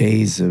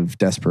days of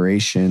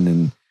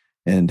desperation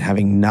and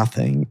having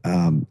nothing.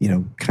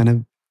 Kind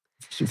of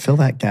fill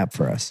that gap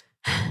for us.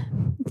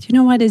 You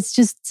know what? It's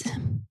just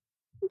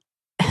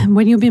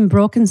when you've been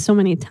broken so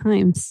many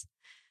times,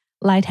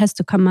 light has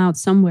to come out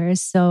somewhere.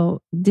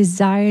 So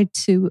desire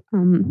to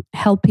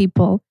help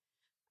people,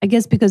 I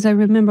guess, because I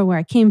remember where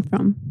I came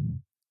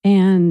from,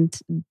 and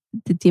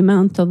the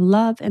amount of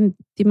love and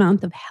the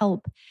amount of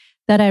help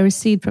that I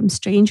received from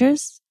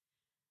strangers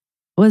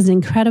was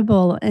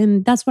incredible.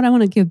 And that's what I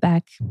want to give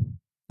back.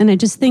 And I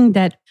just think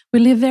that we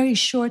live a very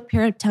short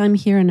period of time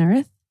here on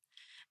earth.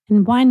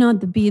 And why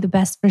not be the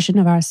best version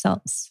of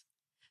ourselves?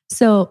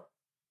 So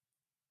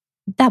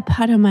that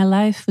part of my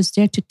life was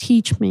there to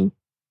teach me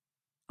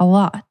a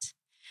lot.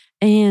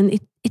 And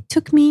it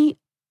took me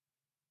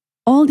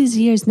all these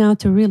years now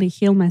to really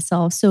heal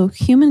myself. So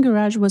Human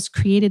Garage was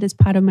created as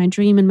part of my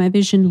dream and my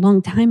vision a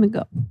long time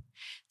ago.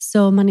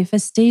 So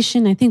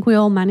manifestation, I think we're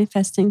all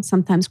manifesting,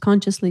 sometimes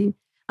consciously,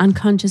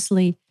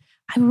 unconsciously.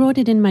 I wrote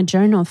it in my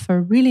journal for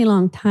a really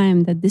long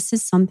time that this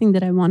is something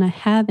that I want to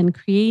have and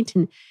create.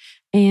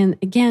 And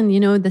again,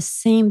 the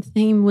same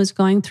theme was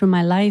going through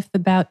my life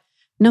about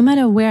no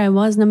matter where I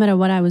was, no matter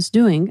what I was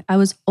doing, I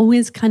was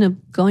always kind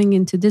of going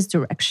into this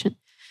direction.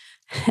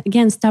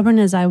 Again, stubborn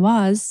as I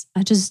was,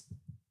 I just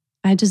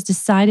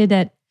decided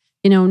that,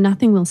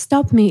 nothing will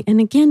stop me. And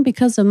again,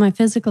 because of my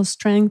physical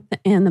strength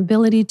and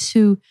ability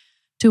to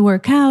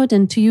work out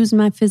and to use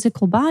my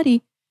physical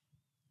body,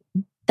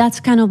 that's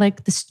kind of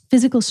like the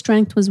physical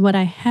strength was what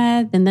I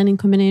had. And then in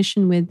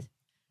combination with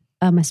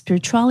my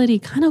spirituality,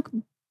 kind of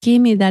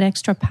gave me that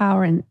extra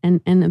power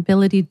and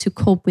ability to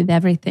cope with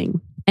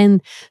everything.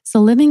 And so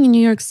living in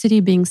New York City,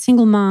 being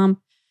single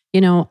mom,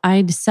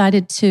 I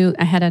decided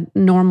I had a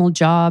normal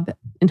job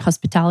in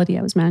hospitality.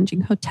 I was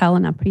managing a hotel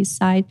on Upper East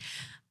Side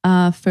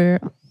for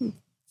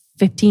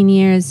 15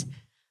 years.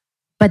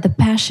 But the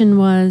passion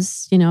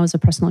was, I was a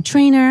personal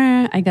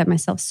trainer. I got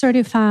myself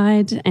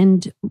certified.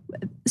 And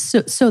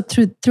so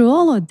through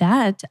all of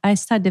that, I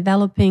started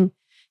developing,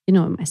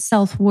 my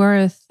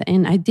self-worth.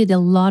 And I did a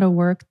lot of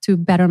work to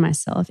better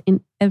myself in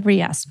every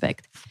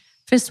aspect.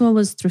 First one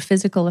was through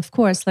physical, of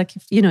course. Like,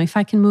 if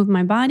I can move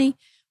my body,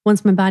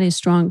 once my body is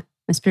strong,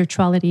 my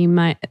spirituality,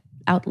 my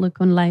outlook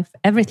on life,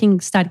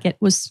 everything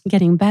was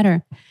getting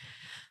better.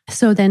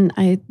 So then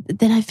I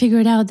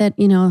figured out that,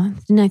 the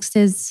next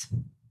is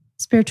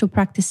spiritual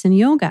practice and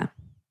yoga.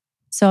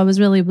 So I was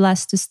really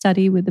blessed to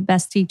study with the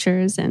best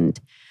teachers and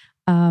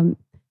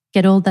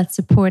get all that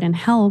support and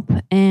help.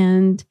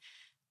 And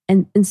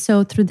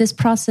so through this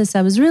process,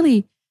 I was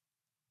really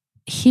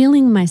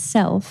healing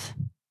myself,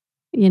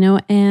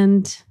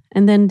 and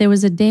then there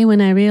was a day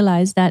when I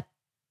realized that,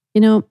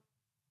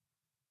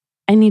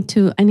 I need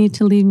to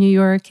leave New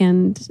York.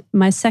 And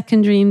my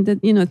second dream,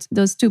 that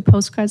those 2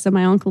 postcards that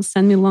my uncle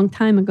sent me a long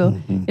time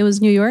ago, it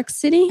was New York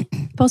City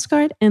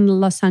postcard and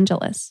Los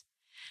Angeles.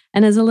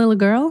 And as a little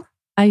girl,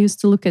 I used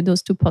to look at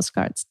those 2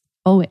 postcards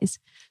always.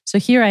 So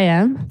here I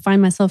am,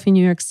 find myself in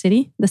New York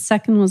City. The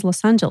second was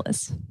Los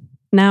Angeles.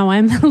 Now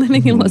I'm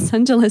living in Los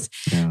Angeles.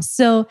 Yeah.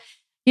 So,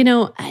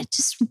 I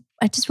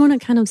just want to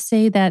kind of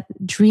say that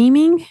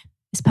dreaming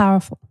is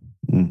powerful.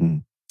 Mm-hmm.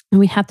 And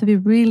we have to be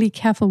really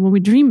careful when we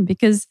dream,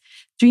 because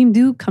dreams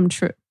do come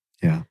true.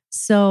 Yeah.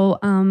 So,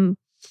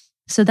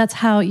 so that's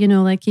how,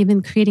 like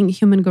even creating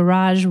Human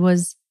Garage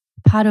was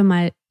part of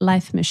my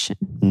life mission.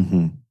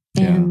 Mm-hmm.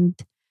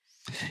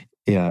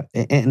 Yeah.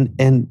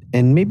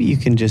 And maybe you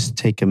can just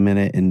take a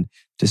minute and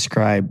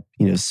describe,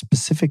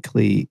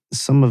 specifically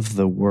some of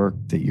the work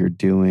that you're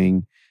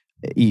doing.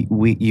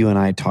 You and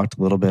I talked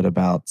a little bit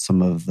about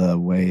some of the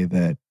way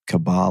that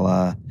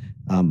Kabbalah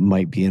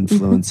might be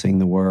influencing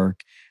the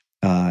work.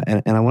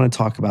 And I want to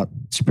talk about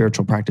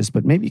spiritual practice,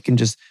 but maybe you can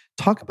just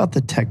talk about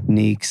the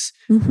techniques,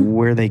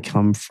 where they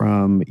come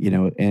from,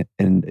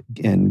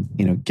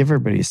 and give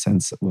everybody a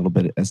sense a little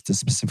bit as to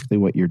specifically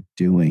what you're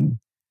doing.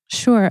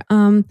 Sure.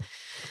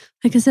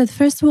 Like I said,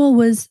 first of all,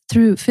 was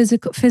through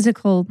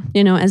physical,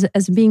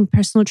 as being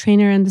personal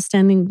trainer,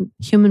 understanding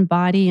human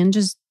body and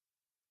just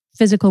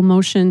physical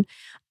motion.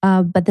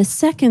 But the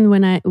second,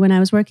 when I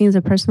was working as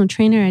a personal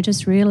trainer, I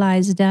just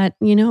realized that,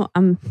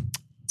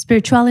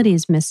 spirituality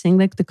is missing,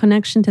 like the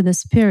connection to the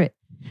spirit.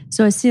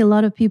 So I see a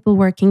lot of people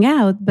working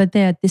out, but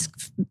they're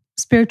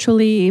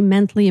spiritually,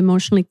 mentally,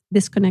 emotionally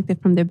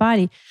disconnected from their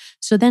body.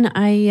 So then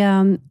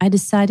I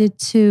decided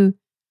to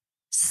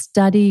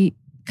study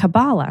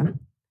Kabbalah.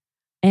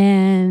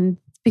 And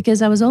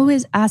because I was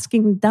always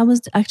asking, that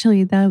was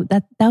actually, that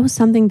was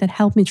something that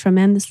helped me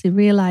tremendously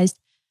realize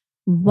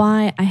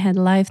why I had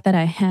life that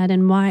I had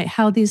and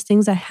how these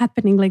things are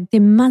happening. Like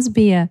there must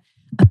be a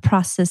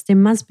process. There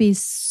must be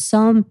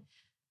some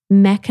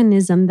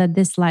mechanism that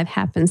this life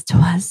happens to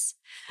us.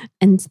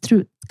 And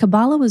through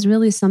Kabbalah was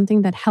really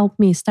something that helped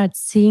me start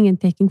seeing and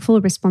taking full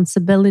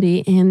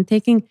responsibility and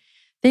taking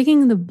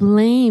the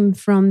blame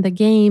from the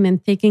game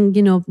and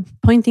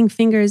pointing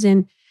fingers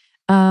and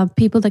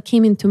people that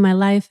came into my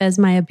life as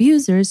my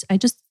abusers.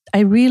 I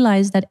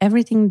realized that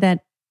everything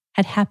that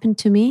had happened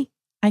to me,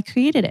 I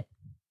created it.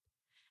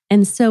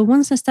 And so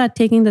once I start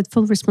taking that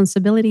full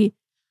responsibility,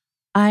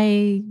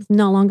 I'm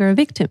no longer a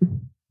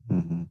victim.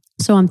 Mm-hmm.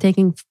 So I'm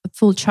taking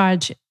full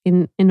charge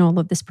in all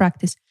of this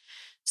practice.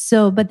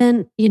 So, but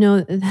then,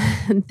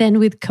 then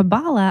with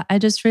Kabbalah, I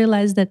just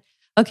realized that,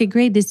 okay,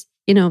 great, this,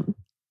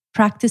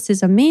 practice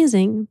is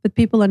amazing, but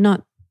people are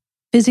not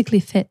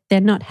physically fit.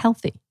 They're not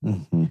healthy.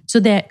 Mm-hmm.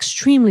 So they're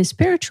extremely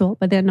spiritual,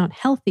 but they're not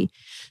healthy.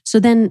 So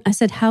then I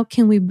said, how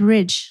can we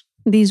bridge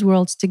these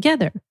worlds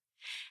together?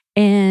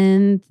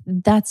 And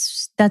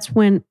that's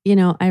when,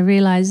 I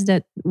realized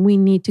that we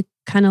need to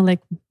kind of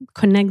like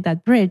connect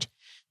that bridge.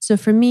 So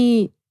for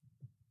me,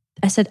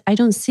 I said, I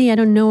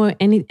don't know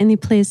any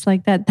place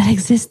like that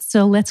exists.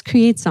 So let's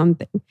create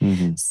something.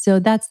 Mm-hmm. So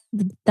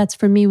that's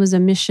for me was a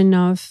mission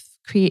of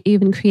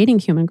creating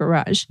Human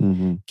Garage,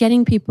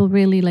 getting people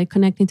really like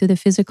connecting to the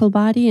physical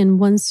body. And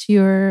once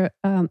you're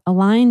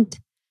aligned,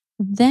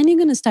 then you're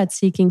going to start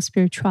seeking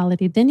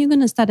spirituality. Then you're going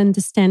to start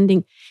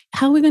understanding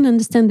how we're going to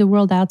understand the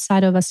world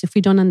outside of us if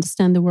we don't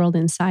understand the world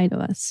inside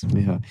of us.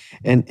 Yeah.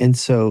 And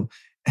so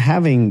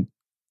having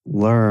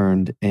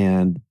learned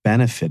and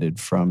benefited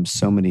from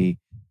so many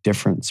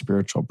different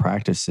spiritual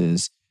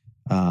practices,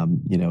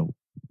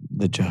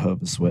 the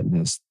Jehovah's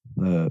Witness,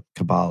 the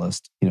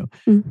Kabbalist,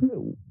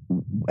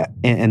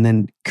 and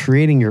then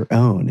creating your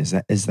own.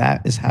 Is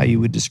how you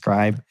would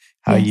describe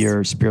how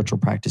your spiritual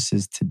practice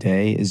is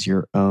today? Is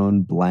your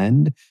own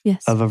blend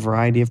of a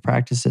variety of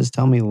practices?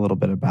 Tell me a little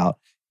bit about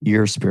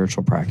your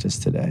spiritual practice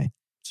today.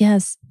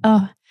 Yes.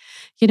 Oh,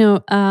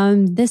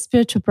 this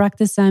spiritual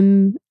practice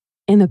I'm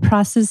in the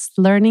process,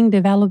 learning,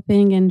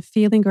 developing, and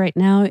feeling right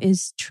now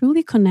is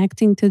truly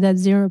connecting to that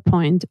 0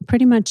 point,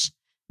 pretty much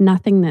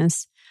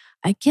nothingness.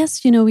 I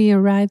guess, we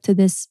arrived to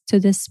this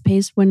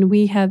space when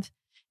we have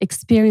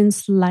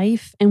experience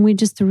life, and we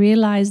just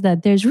realize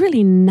that there's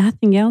really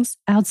nothing else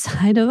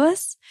outside of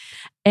us,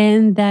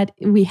 and that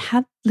we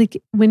have,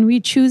 like, when we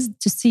choose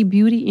to see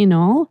beauty in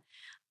all,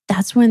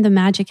 that's when the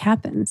magic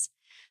happens.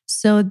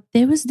 So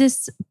there was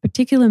this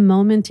particular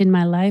moment in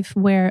my life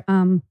where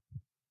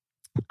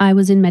I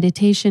was in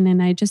meditation,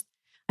 and I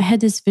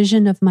had this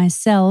vision of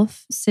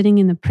myself sitting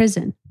in a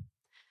prison.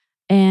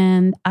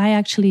 And I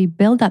actually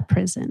built that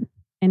prison,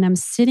 and I'm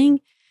sitting,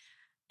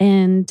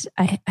 and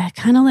I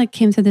kind of like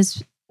came to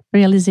this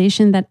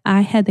realization that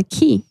I had the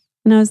key.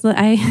 And I was like,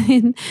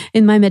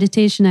 in my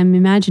meditation, I'm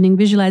imagining,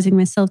 visualizing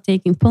myself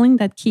pulling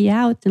that key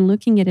out and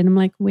looking at it. I'm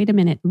like, wait a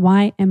minute,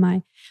 why am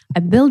I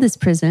built this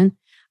prison?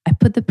 I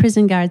put the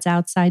prison guards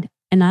outside,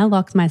 and I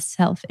locked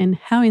myself in.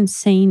 How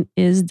insane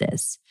is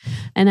this?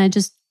 And I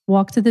just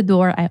walked to the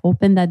door. I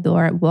opened that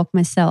door, walked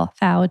myself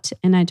out.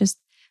 And I just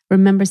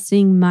remember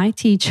seeing my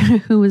teacher,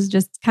 who was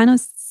just kind of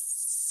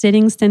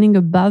standing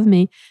above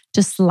me,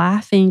 just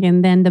laughing.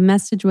 And then the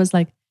message was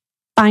like,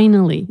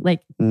 finally,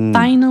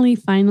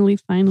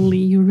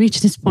 you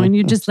reach this point.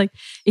 You just like,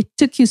 it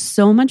took you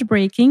so much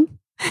breaking.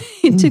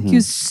 It took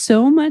you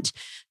so much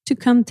to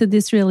come to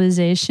this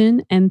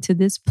realization and to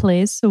this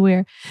place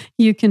where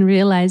you can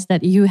realize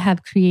that you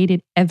have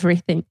created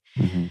everything.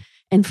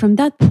 And from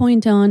that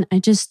point on, I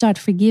just start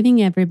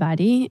forgiving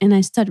everybody. And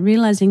I start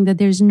realizing that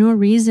there's no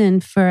reason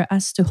for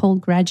us to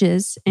hold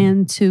grudges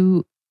and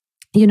to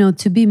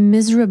be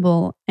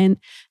miserable. And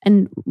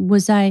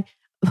was I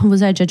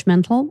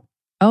judgmental?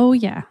 Oh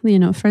yeah.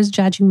 First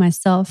judging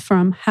myself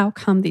from how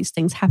come these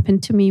things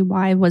happened to me?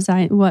 Why was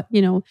I,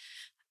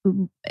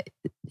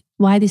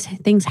 why these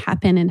things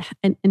happen?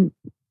 And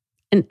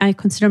I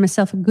consider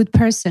myself a good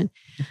person.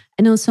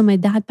 And also my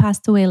dad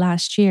passed away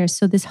last year.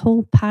 So this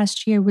whole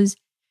past year was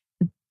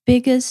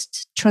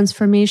biggest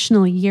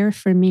transformational year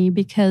for me,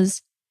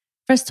 because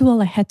first of all,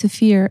 I had to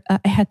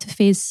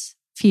face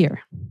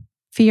fear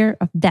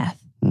of death,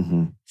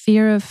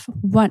 fear of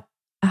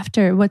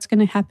what's going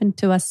to happen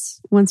to us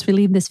once we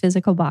leave this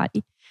physical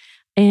body.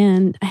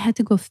 And I had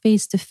to go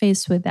face to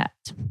face with that.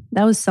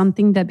 That was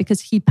something that,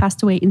 because he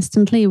passed away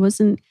instantly, it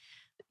wasn't,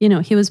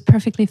 he was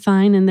perfectly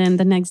fine. And then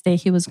the next day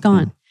he was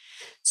gone.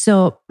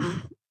 So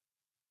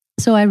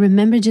I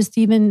remember just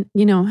even,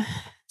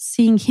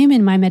 seeing him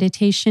in my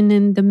meditation,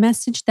 and the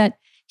message that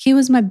he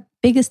was my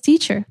biggest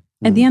teacher.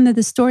 At the end of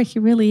the story, he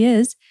really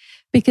is,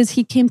 because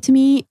he came to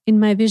me in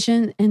my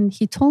vision and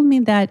he told me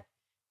that,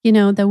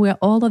 that we're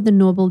all of the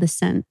noble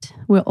descent.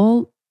 We're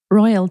all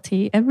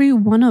royalty, every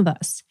one of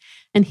us.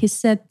 And he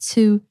said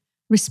to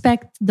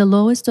respect the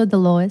lowest of the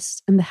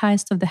lowest and the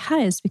highest of the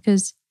highest,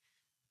 because,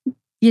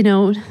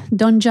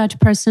 don't judge a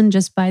person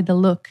just by the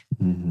look.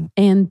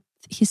 And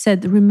he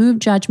said, remove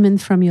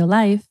judgment from your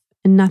life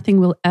and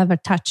nothing will ever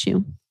touch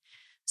you.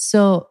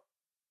 So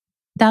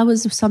that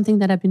was something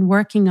that I've been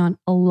working on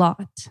a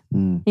lot.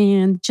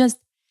 And just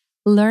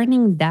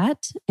learning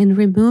that and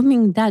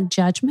removing that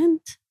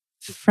judgment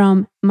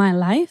from my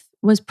life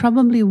was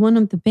probably one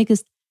of the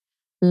biggest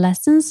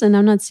lessons. And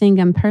I'm not saying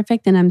I'm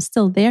perfect and I'm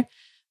still there,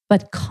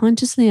 but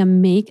consciously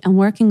I'm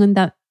working on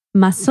that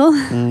muscle,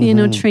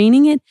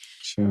 training it.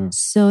 Sure.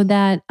 So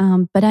that,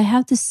 but I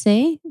have to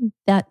say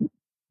that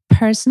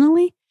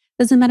personally,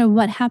 doesn't matter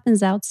what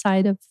happens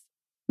outside of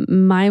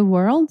my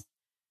world,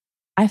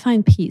 I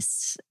find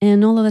peace.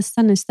 And all of a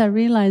sudden I start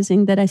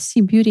realizing that I see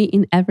beauty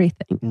in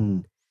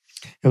everything.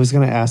 I was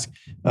going to ask,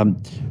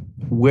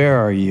 where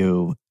are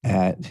you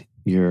at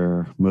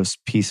your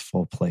most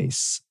peaceful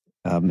place?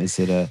 Is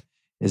it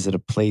a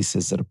place?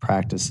 Is it a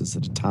practice? Is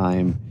it a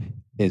time?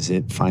 Is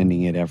it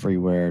finding it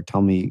everywhere?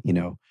 Tell me,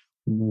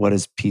 what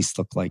does peace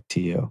look like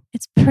to you?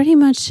 It's pretty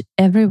much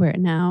everywhere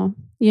now.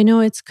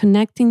 It's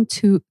connecting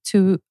to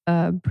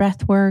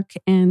breath work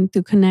and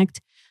to connect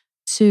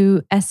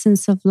to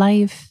essence of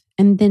life.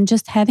 And then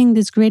just having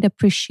this great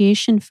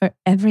appreciation for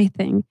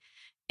everything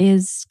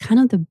is kind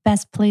of the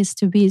best place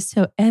to be.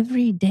 So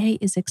every day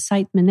is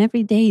excitement.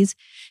 Every day is,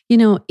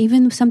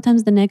 even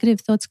sometimes the negative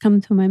thoughts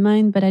come to my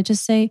mind, but I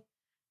just say,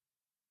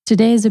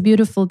 today is a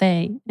beautiful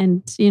day.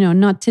 And,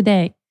 not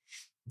today.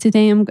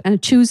 Today I'm going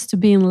to choose to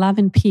be in love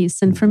and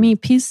peace. And for me,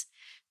 peace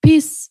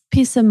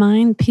of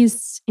mind,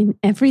 peace in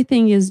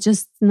everything is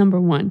just number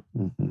one.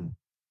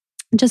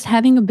 Just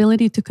having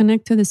ability to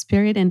connect to the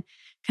spirit and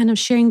kind of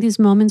sharing these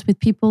moments with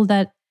people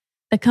that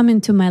come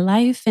into my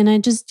life. And I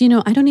just,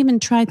 I don't even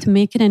try to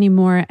make it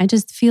anymore. I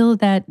just feel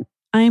that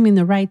I'm in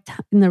the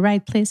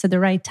right place at the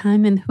right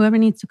time. And whoever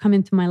needs to come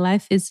into my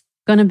life is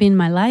going to be in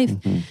my life.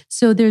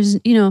 So there's,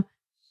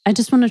 I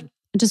just want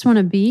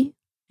to be,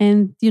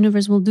 and the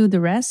universe will do the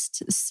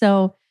rest.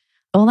 So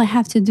all I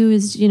have to do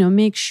is,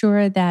 make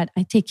sure that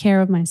I take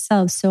care of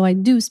myself. So I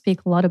do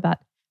speak a lot about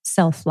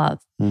self-love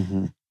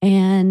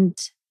and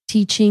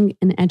teaching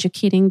and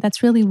educating.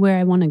 That's really where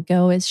I want to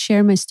go, is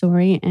share my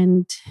story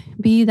and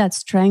be that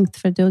strength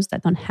for those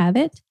that don't have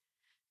it.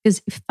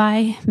 Because if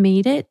I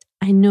made it,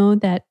 I know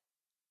that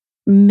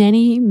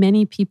many,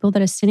 many people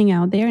that are sitting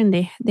out there and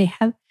they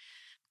have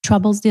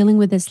troubles dealing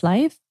with this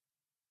life,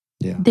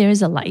 there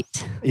is a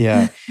light.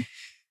 Yeah.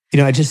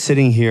 I just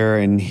sitting here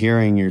and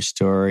hearing your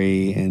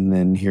story and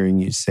then hearing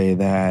you say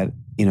that,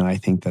 I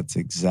think that's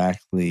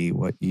exactly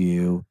what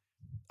you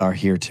are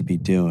here to be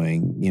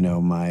doing.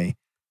 My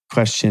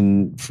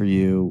question for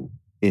you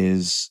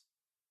is,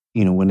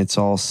 when it's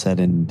all said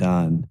and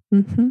done,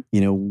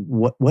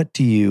 what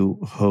do you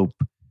hope,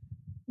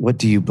 what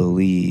do you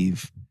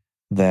believe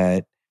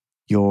that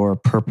your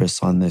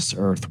purpose on this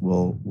earth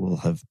will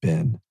have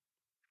been?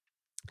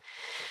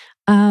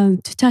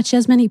 To touch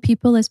as many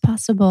people as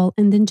possible,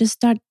 and then just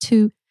start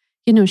to,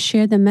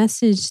 share the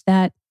message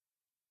that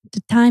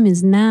the time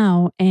is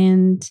now,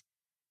 and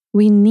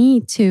we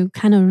need to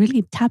kind of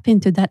really tap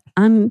into that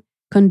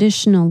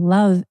unconditional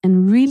love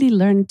and really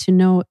learn to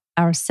know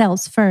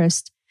ourselves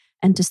first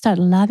and to start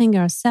loving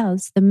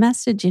ourselves. The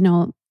message,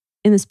 in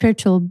the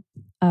spiritual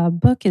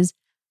book is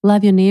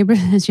love your neighbor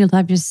as you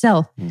love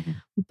yourself. Mm-hmm.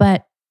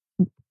 But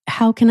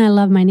how can I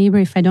love my neighbor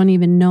if I don't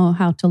even know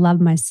how to love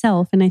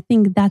myself? And I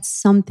think that's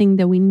something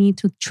that we need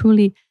to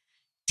truly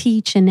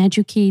teach and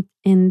educate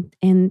and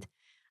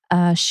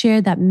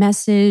share that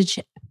message.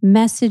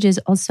 Message is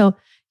also,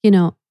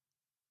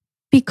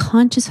 be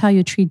conscious how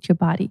you treat your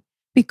body.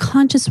 Be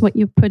conscious what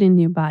you put in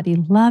your body.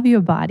 Love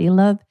your body.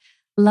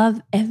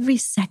 Love every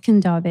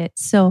second of it.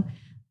 So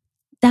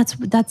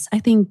that's I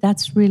think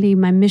that's really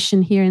my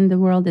mission here in the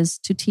world, is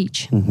to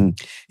teach. Mm-hmm.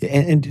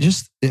 And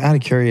just out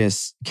of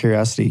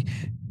curiosity,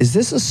 is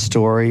this a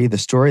story, the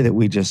story that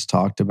we just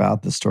talked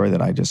about, the story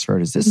that I just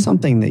heard, is this mm-hmm.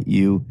 something that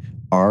you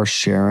are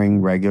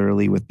sharing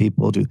regularly with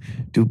people?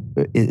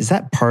 Is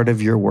that part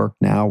of your work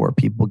now, where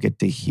people get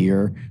to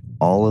hear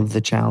all of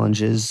the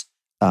challenges?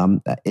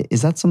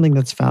 Is that something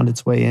that's found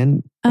its way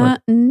in?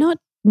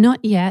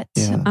 Not yet.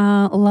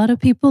 Yeah. A lot of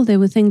people, they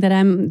would think that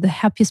I'm the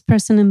happiest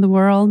person in the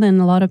world.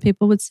 And a lot of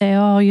people would say,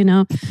 oh, you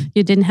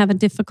didn't have a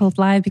difficult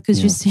life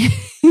because you see.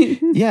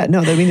 Yeah,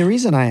 no, the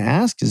reason I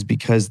ask is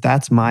because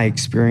that's my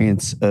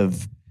experience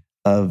of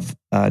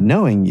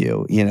knowing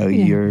you.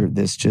 You're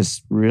this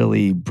just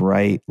really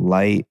bright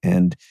light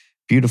and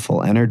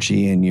beautiful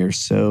energy, and you're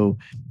so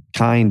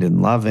kind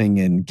and loving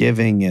and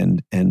giving,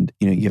 and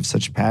you have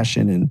such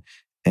passion,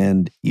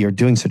 and you're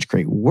doing such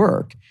great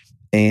work.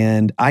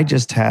 And I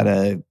just had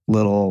a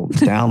little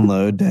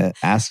download to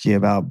ask you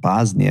about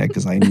Bosnia,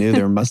 because I knew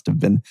there must have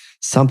been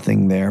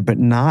something there, but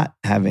not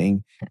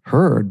having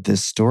heard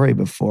this story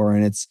before.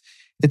 And it's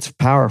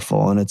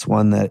powerful, and it's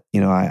one that,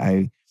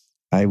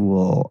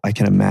 I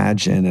can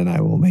imagine, and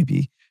I will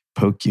maybe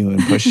poke you and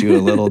push you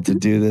a little to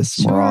do this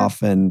sure. more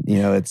often.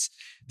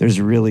 There's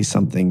really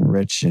something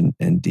rich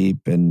and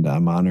deep, and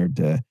I'm honored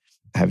to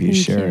have you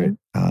share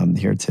it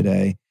here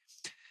today.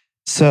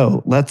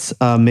 So let's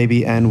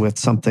maybe end with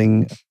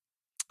something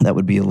that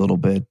would be a little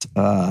bit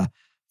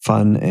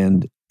fun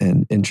and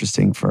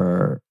interesting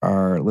for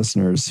our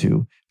listeners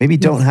who maybe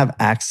don't have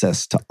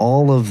access to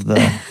all of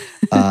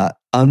the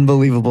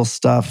unbelievable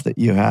stuff that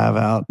you have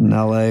out in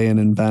LA and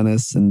in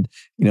Venice, and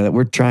that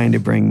we're trying to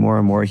bring more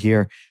and more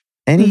here.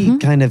 Any mm-hmm.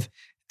 kind of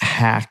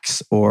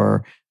hacks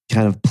or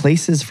kind of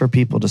places for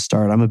people to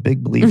start? I'm a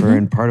big believer, mm-hmm.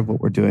 and part of what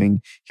we're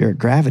doing here at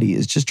Gravity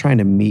is just trying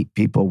to meet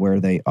people where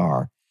they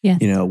are. Yes.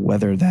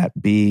 Whether that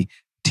be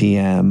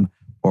TM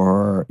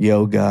or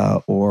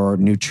yoga or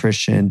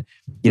nutrition,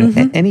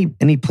 mm-hmm.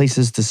 any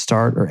places to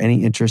start, or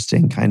any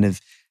interesting kind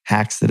of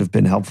hacks that have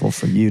been helpful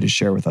for you to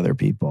share with other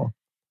people.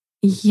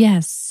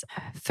 Yes.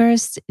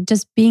 First,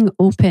 just being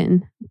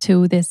open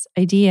to this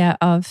idea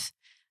of,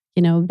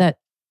 that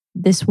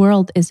this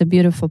world is a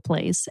beautiful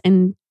place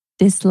and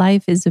this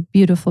life is a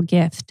beautiful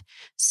gift.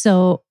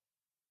 So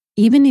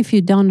even if you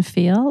don't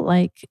feel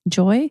like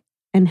joy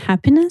and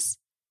happiness,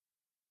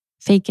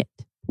 fake it.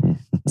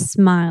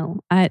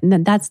 Smile.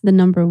 That's the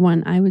number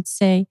one. I would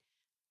say,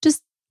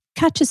 just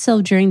catch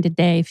yourself during the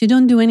day. If you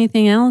don't do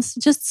anything else,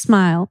 just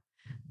smile.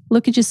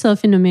 Look at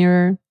yourself in the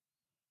mirror.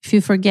 If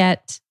you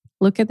forget,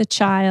 look at the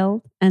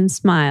child and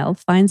smile.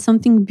 Find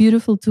something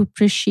beautiful to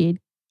appreciate.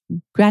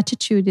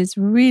 Gratitude is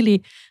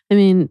really,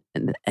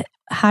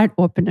 heart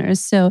opener.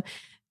 So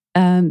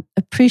find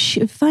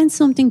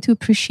something to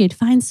appreciate.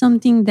 Find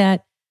something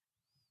that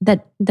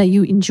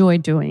you enjoy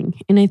doing.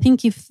 And I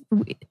think if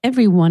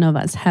every one of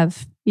us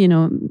have,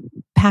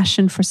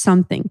 passion for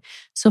something,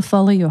 so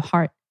follow your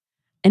heart.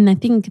 And I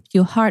think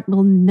your heart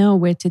will know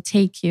where to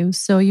take you.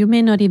 So you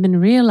may not even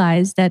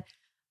realize that,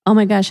 oh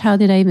my gosh, how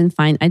did I even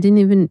find? I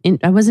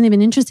wasn't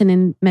even interested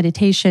in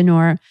meditation,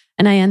 and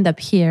I end up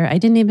here. I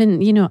didn't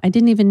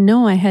even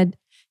know I had,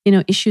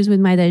 issues with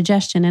my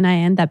digestion, and I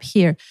end up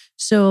here.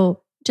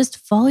 So just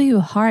follow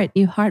your heart.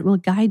 Your heart will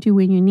guide you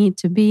where you need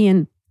to be,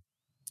 and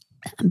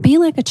be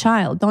like a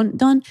child.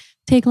 Don't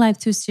take life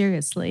too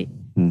seriously.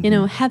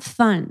 Mm-hmm.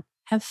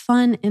 Have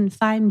fun and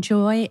find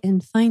joy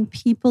and find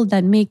people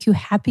that make you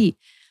happy.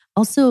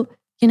 Also,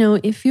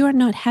 if you are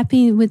not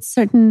happy with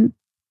certain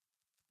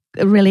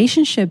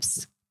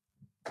relationships,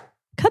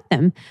 cut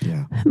them.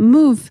 Yeah.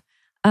 Move.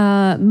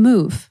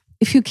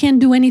 If you can't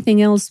do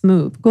anything else,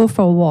 move. Go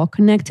for a walk.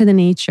 Connect to the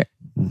nature.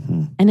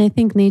 Mm-hmm. And I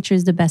think nature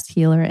is the best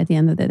healer at the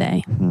end of the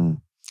day. Mm-hmm.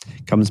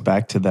 Comes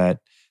back to that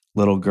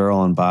little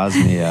girl in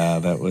Bosnia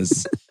that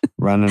was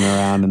running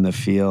around in the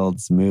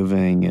fields,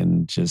 moving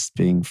and just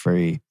being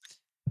free.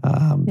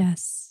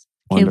 Yes.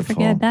 Wonderful.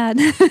 Can't forget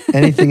that.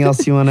 Anything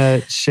else you want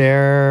to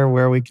share,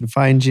 where we can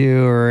find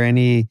you, or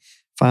any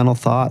final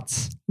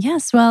thoughts?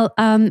 Yes. Well,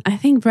 I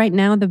think right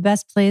now the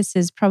best place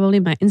is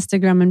probably my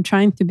Instagram. I'm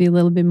trying to be a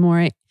little bit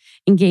more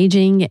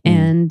engaging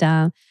and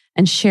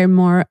share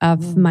more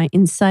of my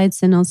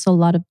insights, and also a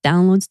lot of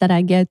downloads that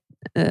I get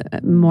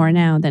more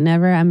now than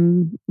ever.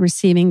 I'm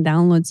receiving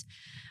downloads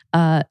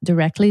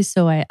directly.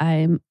 So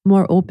I'm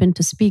more open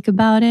to speak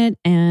about it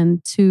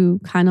and to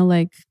kind of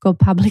like go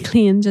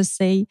publicly and just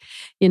say,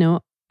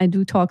 I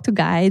do talk to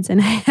guides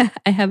and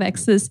I have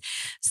access.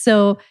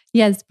 So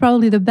yeah, it's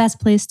probably the best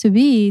place to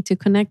be to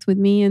connect with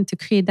me and to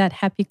create that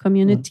happy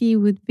community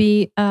would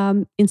be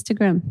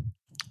Instagram.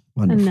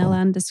 Wonderful.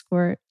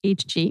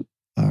 Anela_HG.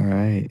 All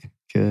right.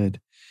 Good.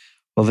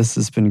 Well, this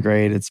has been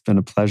great. It's been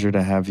a pleasure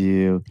to have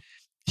you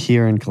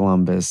here in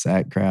Columbus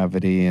at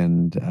Gravity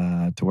and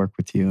to work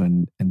with you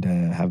and to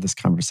have this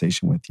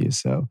conversation with you.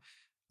 So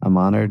I'm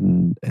honored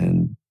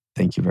and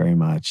thank you very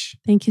much.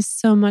 Thank you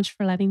so much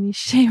for letting me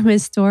share my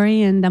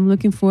story. And I'm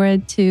looking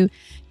forward to,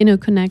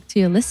 connect to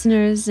your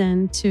listeners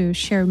and to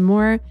share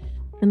more.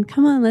 And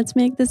come on, let's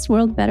make this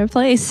world a better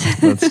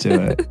place. Let's do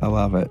it. I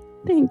love it.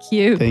 Thank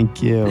you.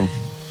 Thank you.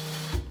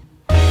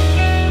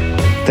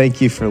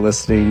 Thank you for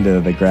listening to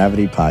the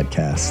Gravity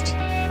Podcast.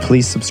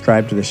 Please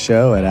subscribe to the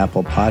show at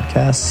Apple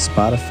Podcasts,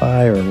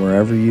 Spotify, or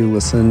wherever you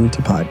listen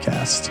to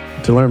podcasts.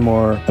 To learn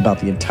more about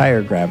the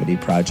entire Gravity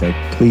Project,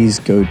 please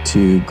go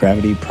to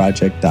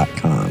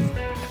gravityproject.com.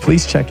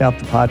 Please check out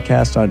the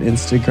podcast on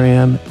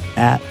Instagram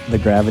at The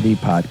Gravity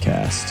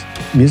Podcast.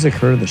 Music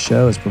heard of the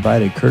show is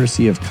provided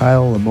courtesy of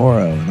Kyle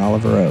Lamoro and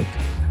Oliver Oak.